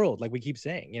on this world, like we keep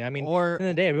saying. At the end of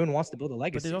the day, everyone wants to build a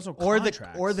legacy. But there's also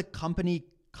contracts. Or the company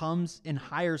comes and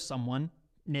hires someone,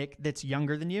 Nick, that's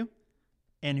younger than you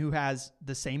and who has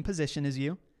the same position as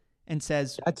you and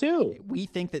says, that too. We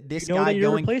think that this guy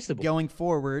going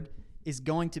forward is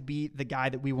going to be the guy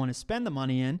that we want to spend the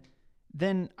money in.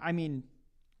 Then, I mean,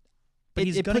 but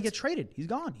he's going to get traded. He's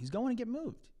gone. He's going to get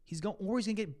moved. He's going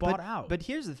to get bought out. But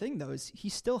here's the thing, though, is he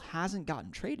still hasn't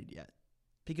gotten traded yet.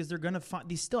 Because they're going to find,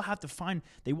 they still have to find,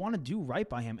 they want to do right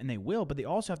by him, and they will, but they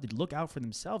also have to look out for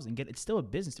themselves and it's still a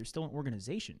business. They're still an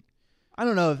organization. I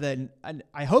don't know if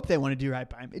I hope they want to do right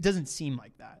by him. It doesn't seem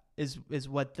like that is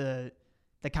what the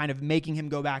kind of making him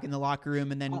go back in the locker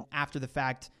room and then after the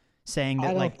fact saying that.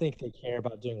 I don't think they care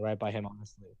about doing right by him,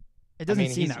 honestly. It doesn't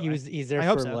seem that way. He's there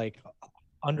for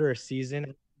under a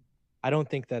season. I don't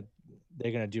think that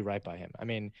they're going to do right by him. I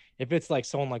mean, if it's like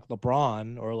someone like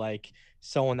LeBron or like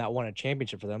someone that won a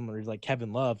championship for them or like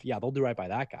Kevin Love, they'll do right by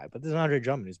that guy. But there's Andre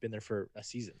Drummond who's been there for a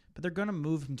season. But they're going to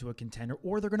move him to a contender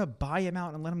or they're going to buy him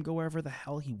out and let him go wherever the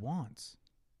hell he wants.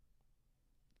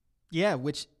 Yeah,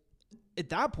 which at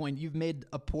that point you've made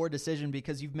a poor decision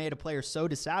because you've made a player so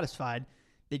dissatisfied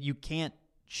that you can't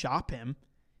shop him.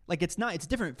 Like it's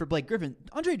different for Blake Griffin.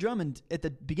 Andre Drummond at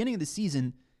the beginning of the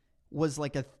season was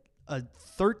like a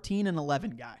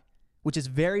 13-11 guy, which is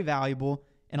very valuable.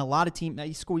 And a lot of teams,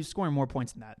 he's scoring more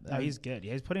points than that. No, he's good.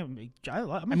 Yeah, he's putting.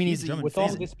 With all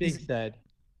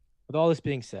this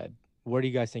being said, where do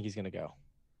you guys think he's going to go?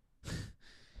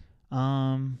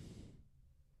 I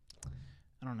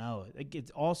don't know.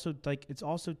 It's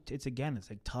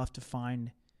tough to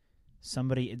find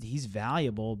somebody. He's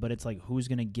valuable, but it's like who's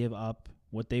going to give up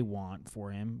what they want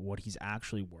for him, what he's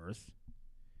actually worth.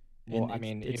 Well, I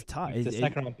mean, it's tough. If the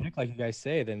second round pick, like you guys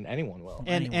say, then anyone will.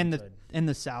 And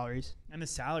the salaries. And the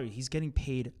salary. He's getting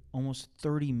paid almost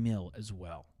 $30 million as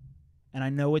well. And I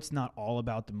know it's not all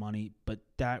about the money, but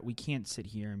that we can't sit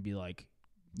here and be like,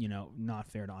 not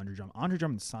fair to Andre Drummond. Andre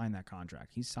Drummond signed that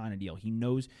contract. He signed a deal. He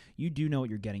knows you do know what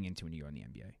you're getting into when you're in the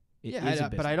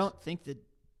NBA. But I don't think that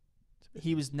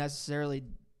he was necessarily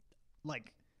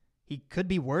like he could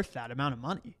be worth that amount of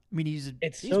money. I mean, he's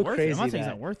so worth crazy. It. I'm not saying he's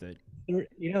not worth it.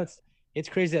 It's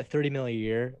crazy that $30 million a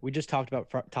year. We just talked about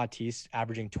Tatis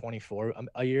averaging 24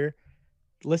 a year.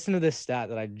 listen to this stat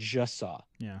that I just saw.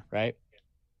 Yeah. Right.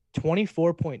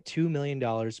 $24.2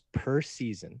 million per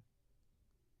season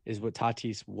is what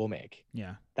Tatis will make.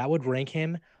 Yeah. That would rank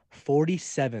him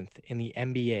 47th in the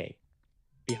NBA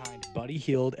behind Buddy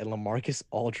Hield and LaMarcus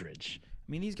Aldridge.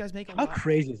 I mean, these guys make a How lot.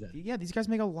 crazy is that? Yeah, these guys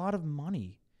make a lot of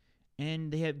money,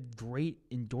 and they have great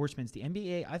endorsements. The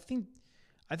NBA, I think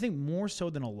more so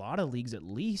than a lot of leagues, at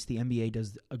least the NBA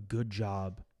does a good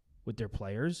job with their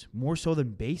players, more so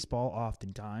than baseball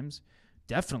oftentimes,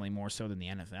 definitely more so than the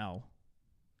NFL.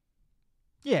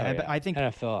 Yeah, Oh, but I think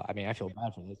NFL, I mean, I feel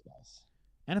bad for those guys.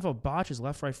 NFL botches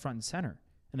left, right, front, and center,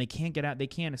 and they can't get out. They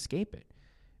can't escape it.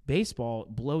 Baseball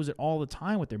blows it all the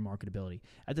time with their marketability.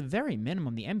 At the very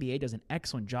minimum, the NBA does an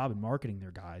excellent job in marketing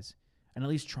their guys, and at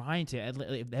least trying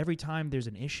to. Every time there's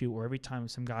an issue or every time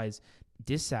some guy's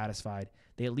dissatisfied,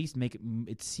 they at least make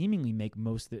it seemingly make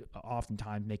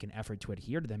oftentimes make an effort to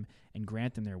adhere to them and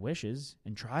grant them their wishes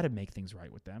and try to make things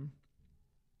right with them.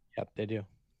 Yep, they do.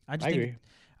 I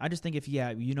just think if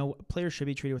players should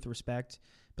be treated with respect,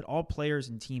 but all players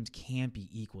and teams can't be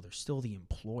equal. They're still the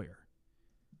employer.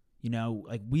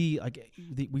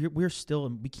 We're still,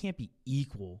 we can't be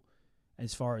equal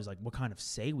as far as like what kind of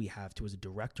say we have to as a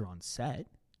director on set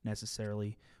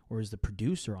necessarily, or as the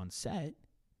producer on set.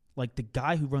 Like the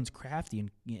guy who runs Crafty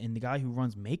and the guy who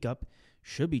runs makeup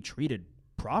should be treated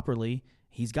properly.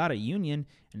 He's got a union,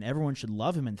 and everyone should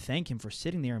love him and thank him for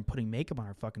sitting there and putting makeup on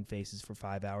our fucking faces for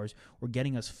 5 hours or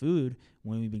getting us food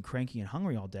when we've been cranky and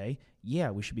hungry all day.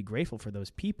 Yeah, we should be grateful for those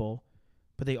people,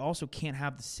 but they also can't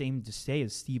have the same to say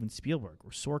as Steven Spielberg or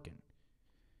Sorkin.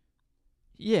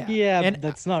 Yeah, and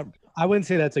that's not. I wouldn't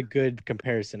say that's a good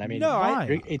comparison. I mean,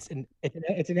 it's an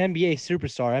NBA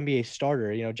superstar, NBA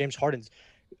starter. James Harden's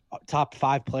top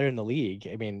 5 player in the league.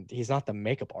 I mean, he's not the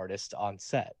makeup artist on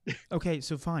set. Okay,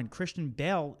 so fine. Christian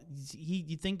Bale,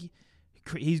 you think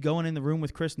he's going in the room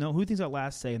with Chris Nolan? Who thinks that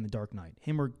last say in The Dark Knight?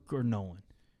 Him or Nolan?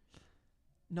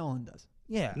 Nolan does.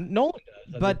 Yeah, Nolan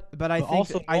does. But I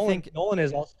think Nolan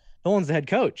is also Nolan's the head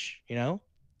coach.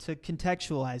 To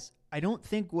contextualize, I don't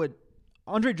think what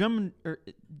Andre Drummond or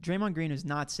Draymond Green is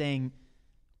not saying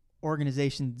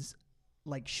organizations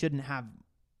like shouldn't have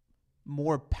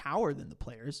more power than the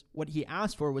players. What he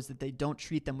asked for was that they don't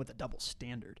treat them with a double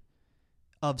standard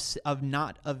of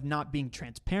not being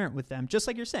transparent with them. Just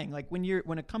like you're saying, like when you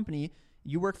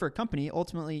work for a company,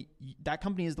 ultimately that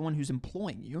company is the one who's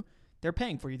employing you. They're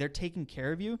paying for you. They're taking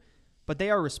care of you, but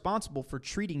they are responsible for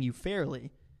treating you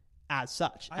fairly as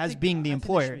such, as being the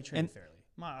employer. And fairly.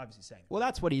 I'm not obviously saying. Well,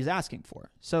 that's what he's asking for.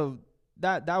 So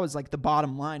that was like the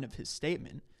bottom line of his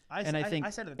statement. I said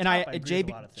at the top, I agree with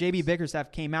a lot of JB things.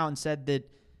 Bickerstaff came out and said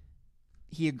that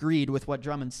he agreed with what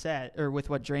Drummond said, or with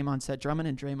what Draymond said. Drummond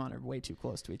and Draymond are way too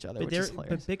close to each other, which is hilarious.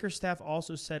 But Bickerstaff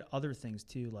also said other things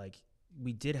too, like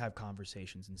we did have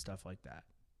conversations and stuff like that.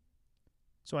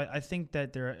 So I think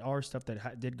that there are stuff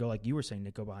that did go, like you were saying,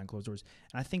 Nick, go behind closed doors.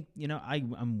 And I think,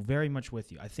 I'm very much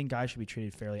with you. I think guys should be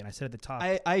treated fairly. And I said at the top.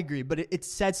 I agree, but it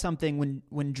said something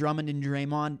when Drummond and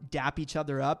Draymond dap each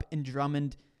other up and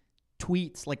Drummond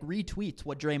retweets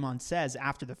what Draymond says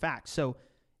after the fact. So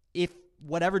if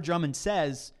whatever Drummond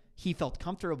says he felt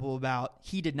comfortable about,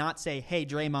 he did not say, "Hey,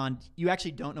 Draymond, you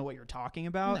actually don't know what you're talking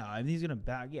about." No, I mean, he's gonna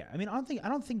back. Yeah, I mean, I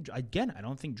don't think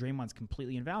Draymond's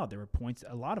completely invalid. There were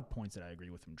a lot of points that I agree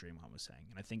with him. Draymond was saying,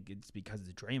 and I think it's because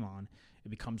it's Draymond, it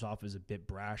becomes off as a bit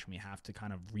brash, and we have to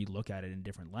kind of relook at it in a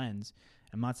different lens.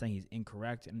 I'm not saying he's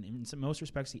incorrect, and in most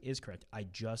respects, he is correct. I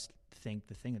just think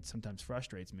the thing that sometimes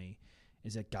frustrates me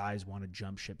is that guys want to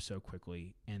jump ship so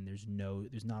quickly, and there's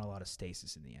not a lot of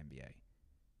stasis in the NBA.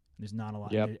 There's not a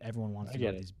lot. Yep. Everyone wants to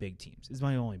go to these big teams. It's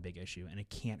my only big issue, and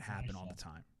it can't happen all the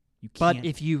time. You But can't.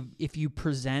 if you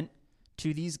present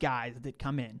to these guys that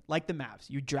come in, like the Mavs,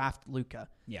 you draft Luka,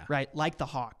 Yeah. right? Like the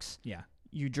Hawks, Yeah.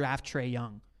 you draft Trae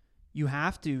Young. You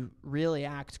have to really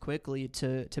act quickly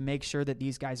to make sure that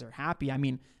these guys are happy. I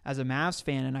mean, as a Mavs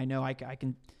fan, and I know I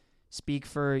can speak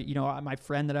for my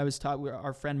friend that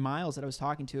our friend Miles that I was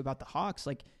talking to about the Hawks.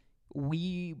 Like,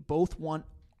 we both want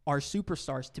our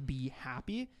superstars to be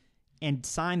happy and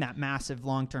sign that massive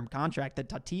long-term contract that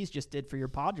Tatis just did for your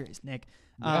Padres, Nick.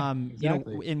 Yeah,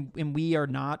 exactly. And we are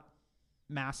not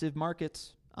massive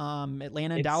markets.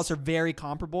 Atlanta and Dallas are very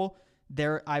comparable.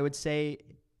 They're, I would say,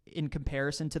 in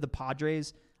comparison to the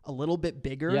Padres, a little bit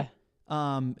bigger. Yeah.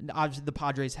 Obviously, the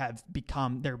Padres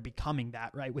they're becoming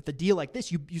that, right? With a deal like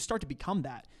this, you start to become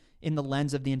that in the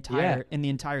lens of the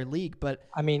entire league. But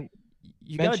I mean,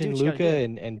 you mentioned Luka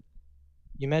and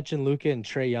you mentioned Luka and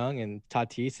Trae Young and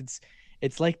Tatis.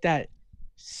 It's like that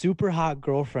super hot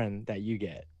girlfriend that you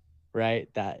get,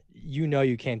 right? That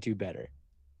you can't do better.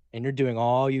 and you're doing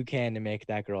all you can to make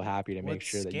that girl happy to Well, make it's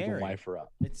sure that you can scary. wife her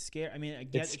up. It's scary. I mean, I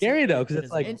get It's scary though, because it it's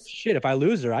is like, awful. shit, if I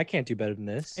lose her, I can't do better than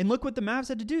this. And look what the Mavs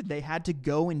had to do. They had to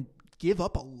go and give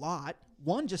up a lot.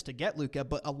 One, just to get Luka,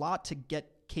 but a lot to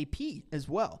get KP as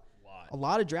well. A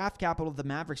lot of draft capital the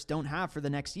Mavericks don't have for the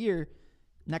next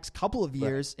couple of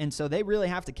years. Right. And so they really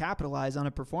have to capitalize on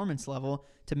a performance level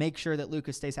to make sure that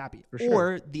Luka stays happy.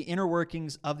 Or the inner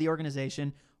workings of the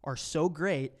organization are so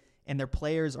great and their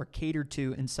players are catered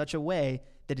to in such a way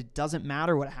that it doesn't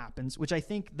matter what happens, which I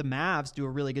think the Mavs do a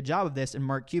really good job of this, and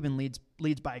Mark Cuban leads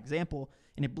by example,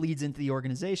 and it bleeds into the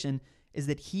organization, is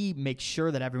that he makes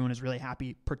sure that everyone is really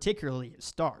happy, particularly his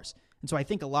stars. And so I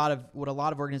think a lot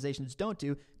of organizations don't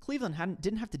do, Cleveland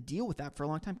didn't have to deal with that for a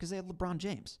long time because they had LeBron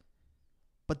James.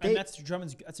 But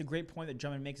that's a great point that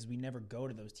Drummond makes, is we never go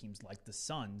to those teams like the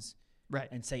Suns, right,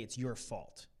 and say it's your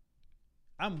fault.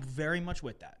 I'm very much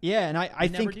with that. Yeah, and I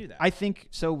think never do that. I think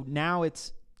so. Now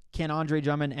it's, can Andre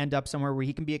Drummond end up somewhere where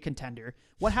he can be a contender?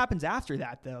 What happens after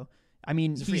that, though? I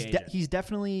mean, he's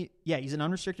definitely he's an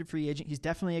unrestricted free agent. He's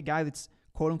definitely a guy that's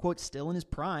quote unquote still in his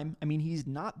prime. I mean, he's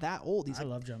not that old. I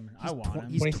love Drummond. I want him.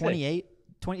 He's 28.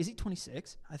 20, is he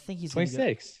 26? I think he's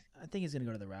 26. I think he's going to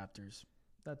go to the Raptors.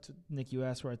 That's Nick. You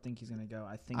asked where I think he's going to go.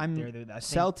 I think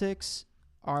Celtics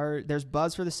are. There's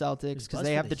buzz for the Celtics because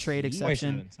they have the trade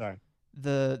exception. Sorry.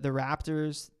 The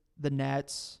Raptors, the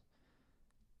Nets,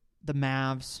 the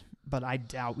Mavs, but I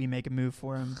doubt we make a move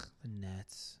for him. The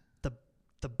Nets.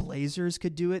 The Blazers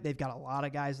could do it. They've got a lot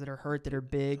of guys that are hurt that are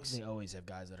bigs. They always have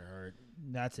guys that are hurt.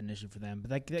 That's an issue for them.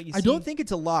 But I don't think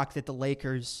it's a lock that the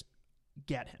Lakers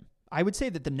get him. I would say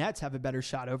that the Nets have a better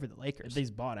shot over the Lakers.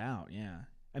 He's bought out, yeah.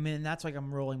 I mean, and that's like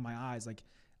I'm rolling my eyes. Like,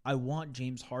 I want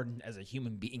James Harden as a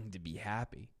human being to be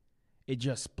happy. It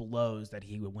just blows that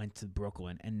he went to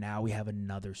Brooklyn, and now we have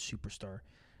another superstar.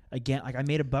 Again, like I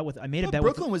made a bet with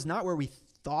Brooklyn was not where we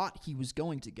thought he was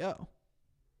going to go.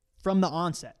 From the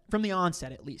onset,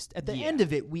 at least. At the end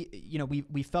of it,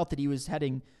 we felt that he was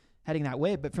heading that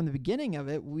way, but from the beginning of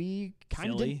it, we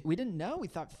kind of didn't know. We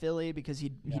thought Philly because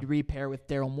he'd repair with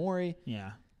Daryl Morey.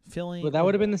 Yeah, Philly. Well, that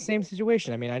would have been the same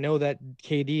situation. I mean, I know that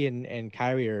KD and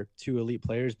Kyrie are two elite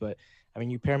players, but I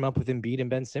mean, you pair them up with Embiid and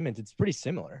Ben Simmons, it's pretty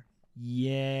similar.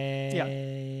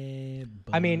 Yeah.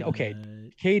 I mean, okay,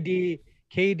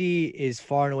 KD is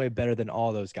far and away better than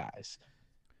all those guys,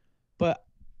 but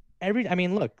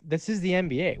look, this is the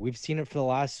NBA. We've seen it for the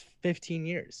last 15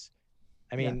 years.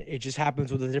 I mean, it just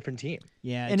happens with a different team.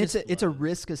 Yeah, and it's a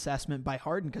risk assessment by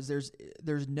Harden because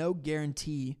there's no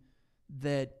guarantee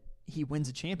that he wins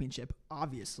a championship,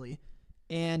 obviously.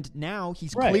 And now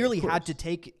he's clearly had to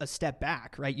take a step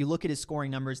back, right? You look at his scoring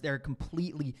numbers; they're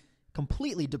completely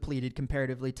depleted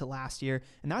comparatively to last year.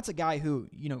 And that's a guy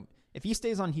who, if he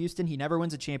stays on Houston, he never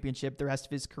wins a championship the rest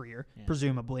of his career,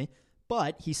 presumably.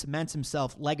 But he cements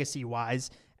himself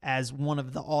legacy-wise as one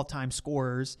of the all-time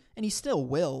scorers, and he still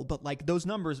will, but like those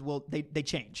numbers they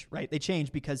change, right? They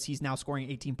change because he's now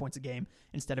scoring 18 points a game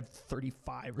instead of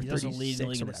 35 or 36 or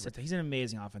whatever. He's an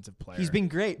amazing offensive player. He's been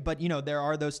great, but there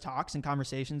are those talks and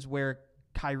conversations where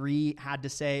Kyrie had to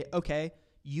say, okay,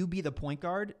 you be the point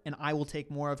guard, and I will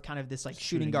take more of kind of this like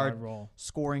shooting guard role,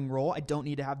 scoring role. I don't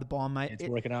need to have the ball in my. It's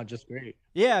working out just great.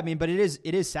 Yeah, I mean, but it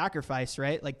is sacrifice,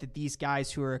 right? Like that these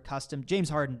guys who are accustomed, James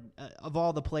Harden, of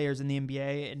all the players in the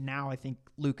NBA, and now I think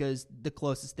Luka is the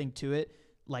closest thing to it.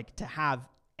 Like to have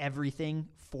everything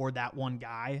for that one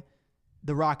guy,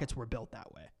 the Rockets were built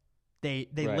that way. They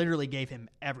literally gave him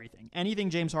everything.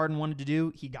 Anything James Harden wanted to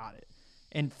do, he got it.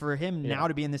 And for him now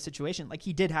to be in this situation, like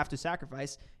he did have to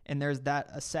sacrifice, and there's that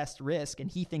assessed risk, and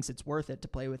he thinks it's worth it to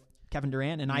play with Kevin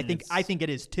Durant, and I think it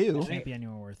is too. It can't be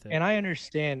anywhere worth it. And I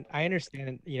understand.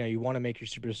 You want to make your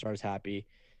superstars happy.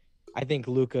 I think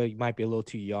Luka might be a little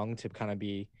too young to kind of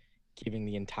be giving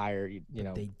the entire.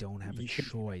 They don't have a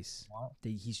choice.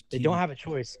 They don't have a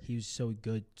choice. He was so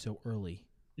good so early.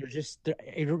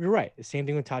 You're right. The same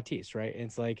thing with Tatis, right? And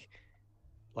it's like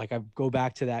I go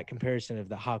back to that comparison of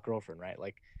the hot girlfriend, right?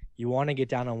 Like you want to get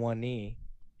down on one knee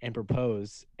and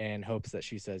propose in hopes that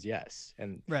she says yes.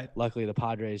 And luckily the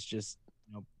Padres just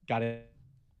got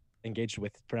engaged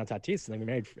with Fernando Tatis, and they were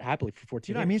married happily for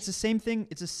 14 years. I mean, it's the same thing.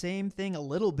 It's the same thing a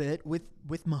little bit with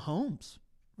Mahomes,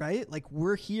 right? Like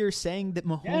we're here saying that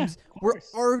Mahomes,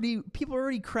 people are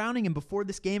already crowning him before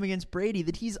this game against Brady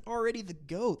that he's already the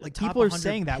GOAT. Like people are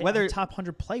saying that whether top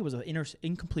 100 play was an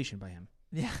incompletion by him.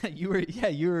 Yeah, you were.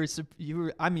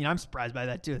 I mean, I'm surprised by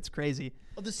that too. It's crazy.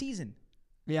 Of the season.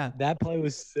 Yeah, that play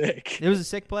was sick. It was a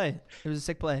sick play.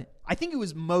 I think it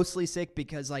was mostly sick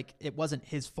because like it wasn't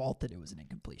his fault that it was an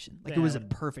incompletion. Like it was a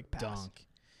perfect pass. Dunk.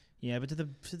 Yeah, but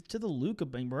to the Luka,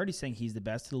 we're already saying he's the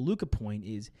best. To the Luka point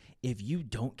is, if you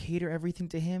don't cater everything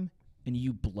to him and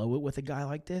you blow it with a guy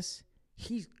like this,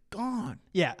 he's gone.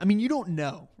 Yeah, I mean, you don't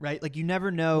know, right? Like, you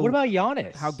never know. What about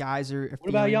Giannis? How guys are What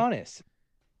about feeling. Giannis?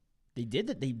 They did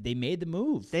that. They made the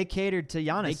move. They catered to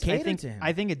Giannis. They catered to him.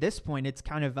 I think at this point, it's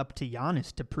kind of up to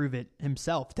Giannis to prove it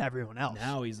himself to everyone else.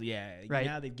 Now he's Right.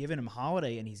 Now they've given him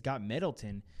Holiday and he's got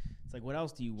Middleton. It's like, what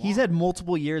else do you want? He's had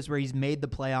multiple years where he's made the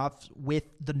playoffs with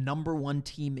the number one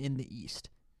team in the East,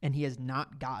 and he has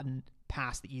not gotten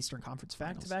past the Eastern Conference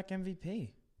Finals. back-to-back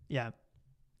MVP. Yeah.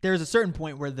 There's a certain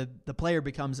point where the player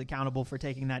becomes accountable for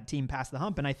taking that team past the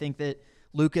hump, and I think that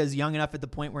Luka is young enough at the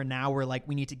point where now we're like,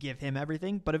 we need to give him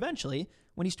everything, but eventually,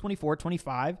 when he's 24,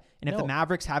 25, and if the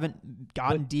Mavericks haven't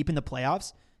gotten deep in the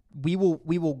playoffs, we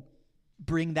will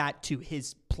bring that to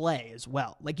his play as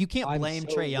well. Like, you can't blame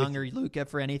Trae Young or Luka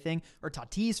for anything, or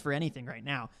Tatis for anything right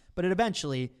now, but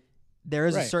eventually, there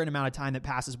is a certain amount of time that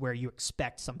passes where you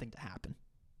expect something to happen.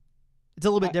 It's a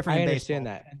little bit different in baseball. I understand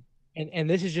that. And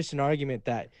this is just an argument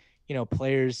that,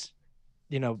 players,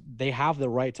 they have the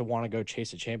right to want to go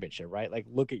chase a championship, right? Like,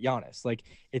 look at Giannis. Like,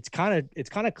 it's kind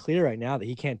of clear right now that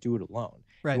he can't do it alone.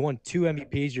 Right. He won 2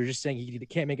 MVPs. You're just saying he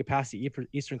can't make it past the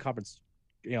Eastern Conference,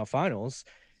 finals.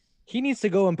 He needs to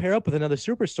go and pair up with another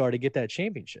superstar to get that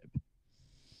championship.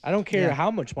 I don't care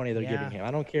how much money they're giving him.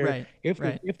 I don't care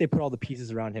if they put all the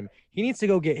pieces around him. He needs to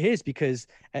go get his, because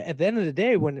at the end of the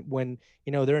day, when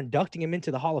they're inducting him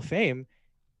into the Hall of Fame,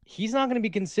 he's not going to be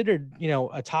considered,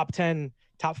 a top 10,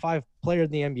 top 5 player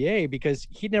in the NBA because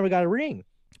he never got a ring.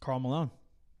 Karl Malone.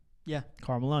 Yeah.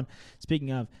 Karl Malone.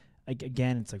 Speaking of,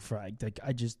 again, it's like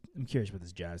I'm curious about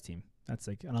this Jazz team. That's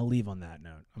like, and I'll leave on that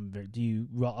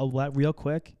note. Real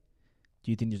quick,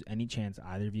 do you think there's any chance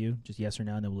either of you, just yes or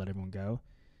no, and then we'll let everyone go,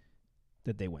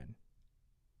 that they win?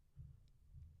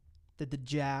 That the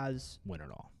Jazz win it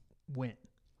all. Win.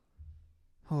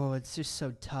 Oh, it's just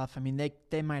so tough. I mean,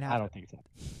 they might have. I don't think so.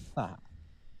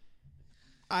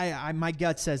 My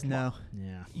gut says no.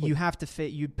 Yeah. You have to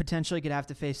you potentially could have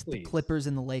to face Please. the Clippers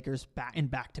and the Lakers in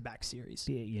back-to-back series.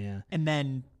 Yeah. And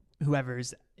then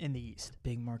whoever's in the East.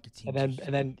 Big market team. And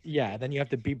then you have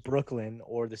to beat Brooklyn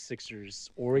or the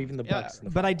Sixers or even the Bucks. in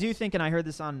the But I finals. do think, and I heard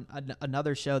this on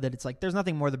another show, that it's like there's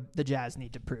nothing more the Jazz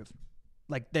need to prove.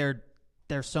 Like, they're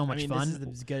so much fun. This is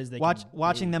as good as they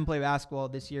Watching them play basketball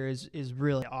this year is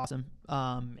really awesome.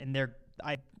 And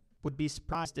I would be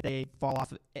surprised if they fall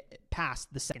off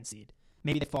past the second seed.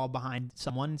 Maybe they fall behind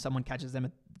someone catches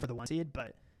them for the 1 seed,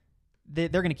 but they're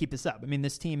going to keep this up. I mean,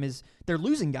 this team they're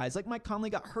losing guys. Like, Mike Conley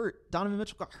got hurt. Donovan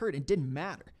Mitchell got hurt. It didn't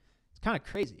matter. It's kind of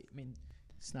crazy. I mean,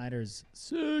 Snyder's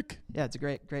sick. Yeah, it's a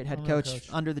great head coach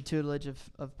under the tutelage of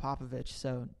Popovich.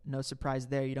 So no surprise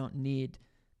there. You don't need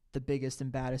the biggest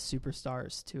and baddest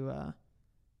superstars to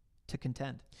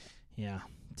contend. Yeah,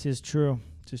 tis true.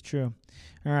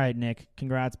 All right, Nick.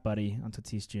 Congrats, buddy, on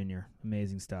Tatis Jr.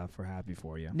 Amazing stuff. We're happy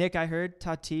for you. Nick, I heard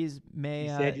Tatis may He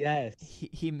said yes.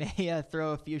 He may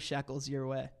throw a few shekels your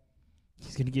way.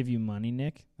 He's gonna give you money,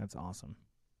 Nick. That's awesome.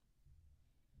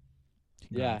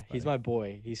 Congrats, He's buddy. my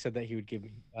boy. He said that he would give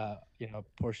me, a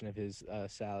portion of his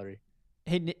salary.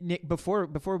 Hey, Nick, before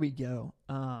we go,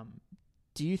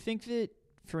 do you think that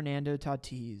Fernando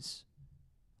Tatis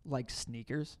likes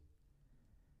sneakers?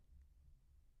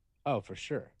 Oh, for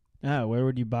sure. Oh, where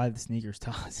would you buy the sneakers,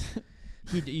 Toss?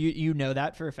 You know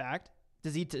that for a fact?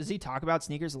 Does he talk about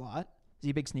sneakers a lot? Is he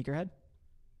a big sneakerhead?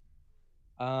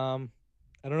 I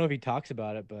don't know if he talks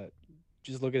about it, but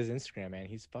just look at his Instagram, man.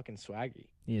 He's fucking swaggy.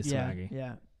 He is swaggy.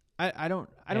 Yeah. I don't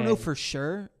know for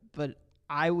sure, but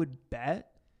I would bet.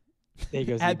 There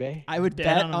goes eBay. I would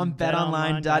bet on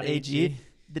betonline.ag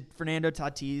that Fernando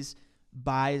Tatis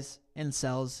buys and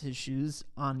sells his shoes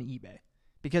on eBay.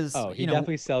 Because he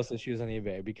definitely sells his shoes on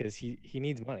eBay because he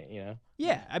needs money,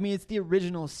 Yeah, I mean, it's the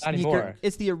original sneaker. Anymore.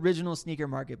 It's the original sneaker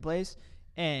marketplace,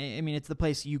 and I mean, it's the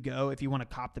place you go if you want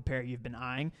to cop the pair you've been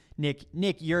eyeing. Nick,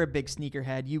 you're a big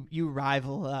sneakerhead. You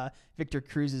rival Victor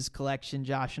Cruz's collection.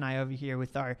 Josh and I over here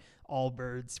with our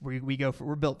Allbirds,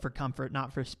 we're built for comfort,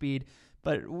 not for speed.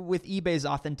 But with eBay's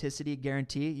authenticity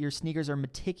guarantee, your sneakers are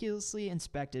meticulously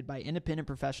inspected by independent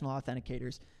professional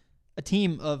authenticators. A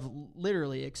team of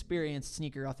literally experienced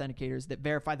sneaker authenticators that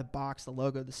verify the box, the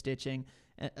logo, the stitching,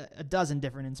 a dozen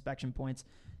different inspection points.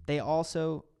 They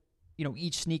also,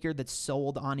 each sneaker that's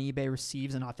sold on eBay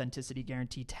receives an authenticity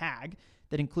guarantee tag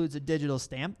that includes a digital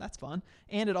stamp. That's fun.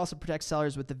 And it also protects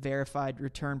sellers with the verified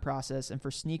return process. And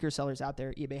for sneaker sellers out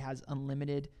there, eBay has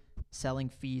unlimited selling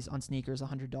fees on sneakers,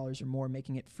 $100 or more,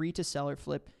 making it free to sell or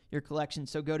flip your collection.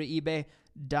 So go to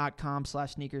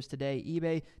ebay.com/sneakers today.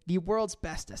 eBay, the world's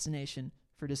best destination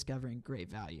for discovering great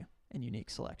value. and unique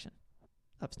selection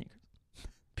of sneakers.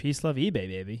 Peace, love, eBay,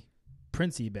 baby.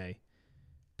 Prince eBay.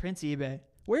 Prince eBay.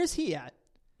 Where's he at?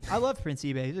 I love Prince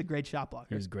eBay. He's a great shot blocker.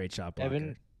 He was a great shot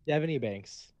blocker. Devin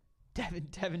Ebanks. Devin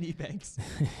Ebanks.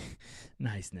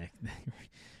 Nice, Nick.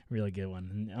 Really good one.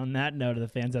 And on that note, to the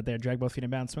fans out there, drag both feet in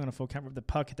bounds, swing on a full count of the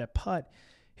puck, hit that putt,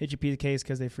 hit your piece of case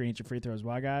because they free and hit your free throws.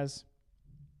 Why, guys?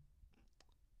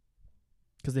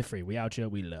 Because they're free. We out you.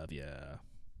 We love you.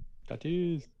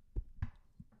 Tatis.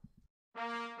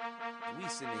 We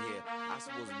sitting here, I'm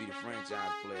supposed to be the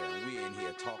franchise player, and we in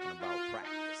here talking about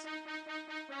practice.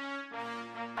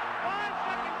 5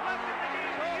 seconds left in the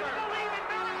game. Do you believe in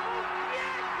miracles?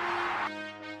 Yes!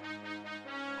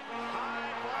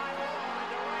 High fly ball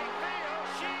into right field.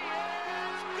 She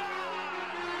is gone!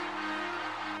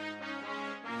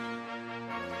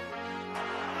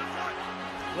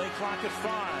 Play clock at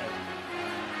 5.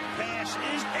 Pass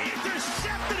is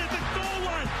intercepted at the goal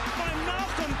line by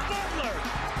Malcolm Butler.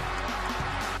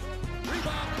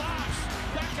 Rebound Bosch.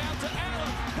 Back out to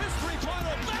Allen. His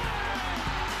three-pointer. Bang!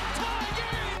 Tie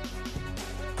game!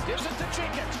 Gives it to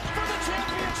Jenkins for the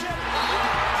championship.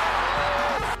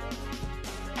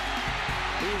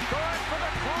 He's going for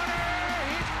the corner.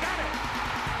 He's got it.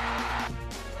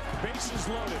 Bases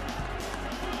loaded.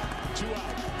 2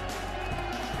 out.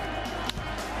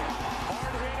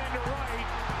 Hard hit into right.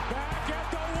 Back at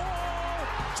the wall.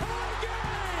 Tie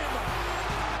game!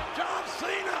 John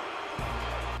Cena!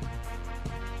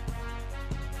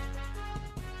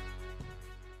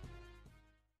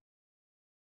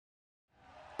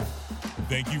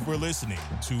 Thank you for listening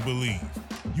to Believe.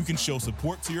 You can show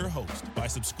support to your host by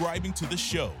subscribing to the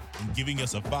show and giving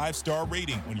us a 5-star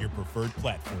rating on your preferred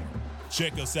platform.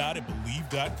 Check us out at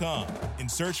Believe.com and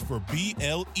search for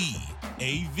BLEAV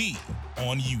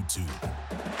on YouTube.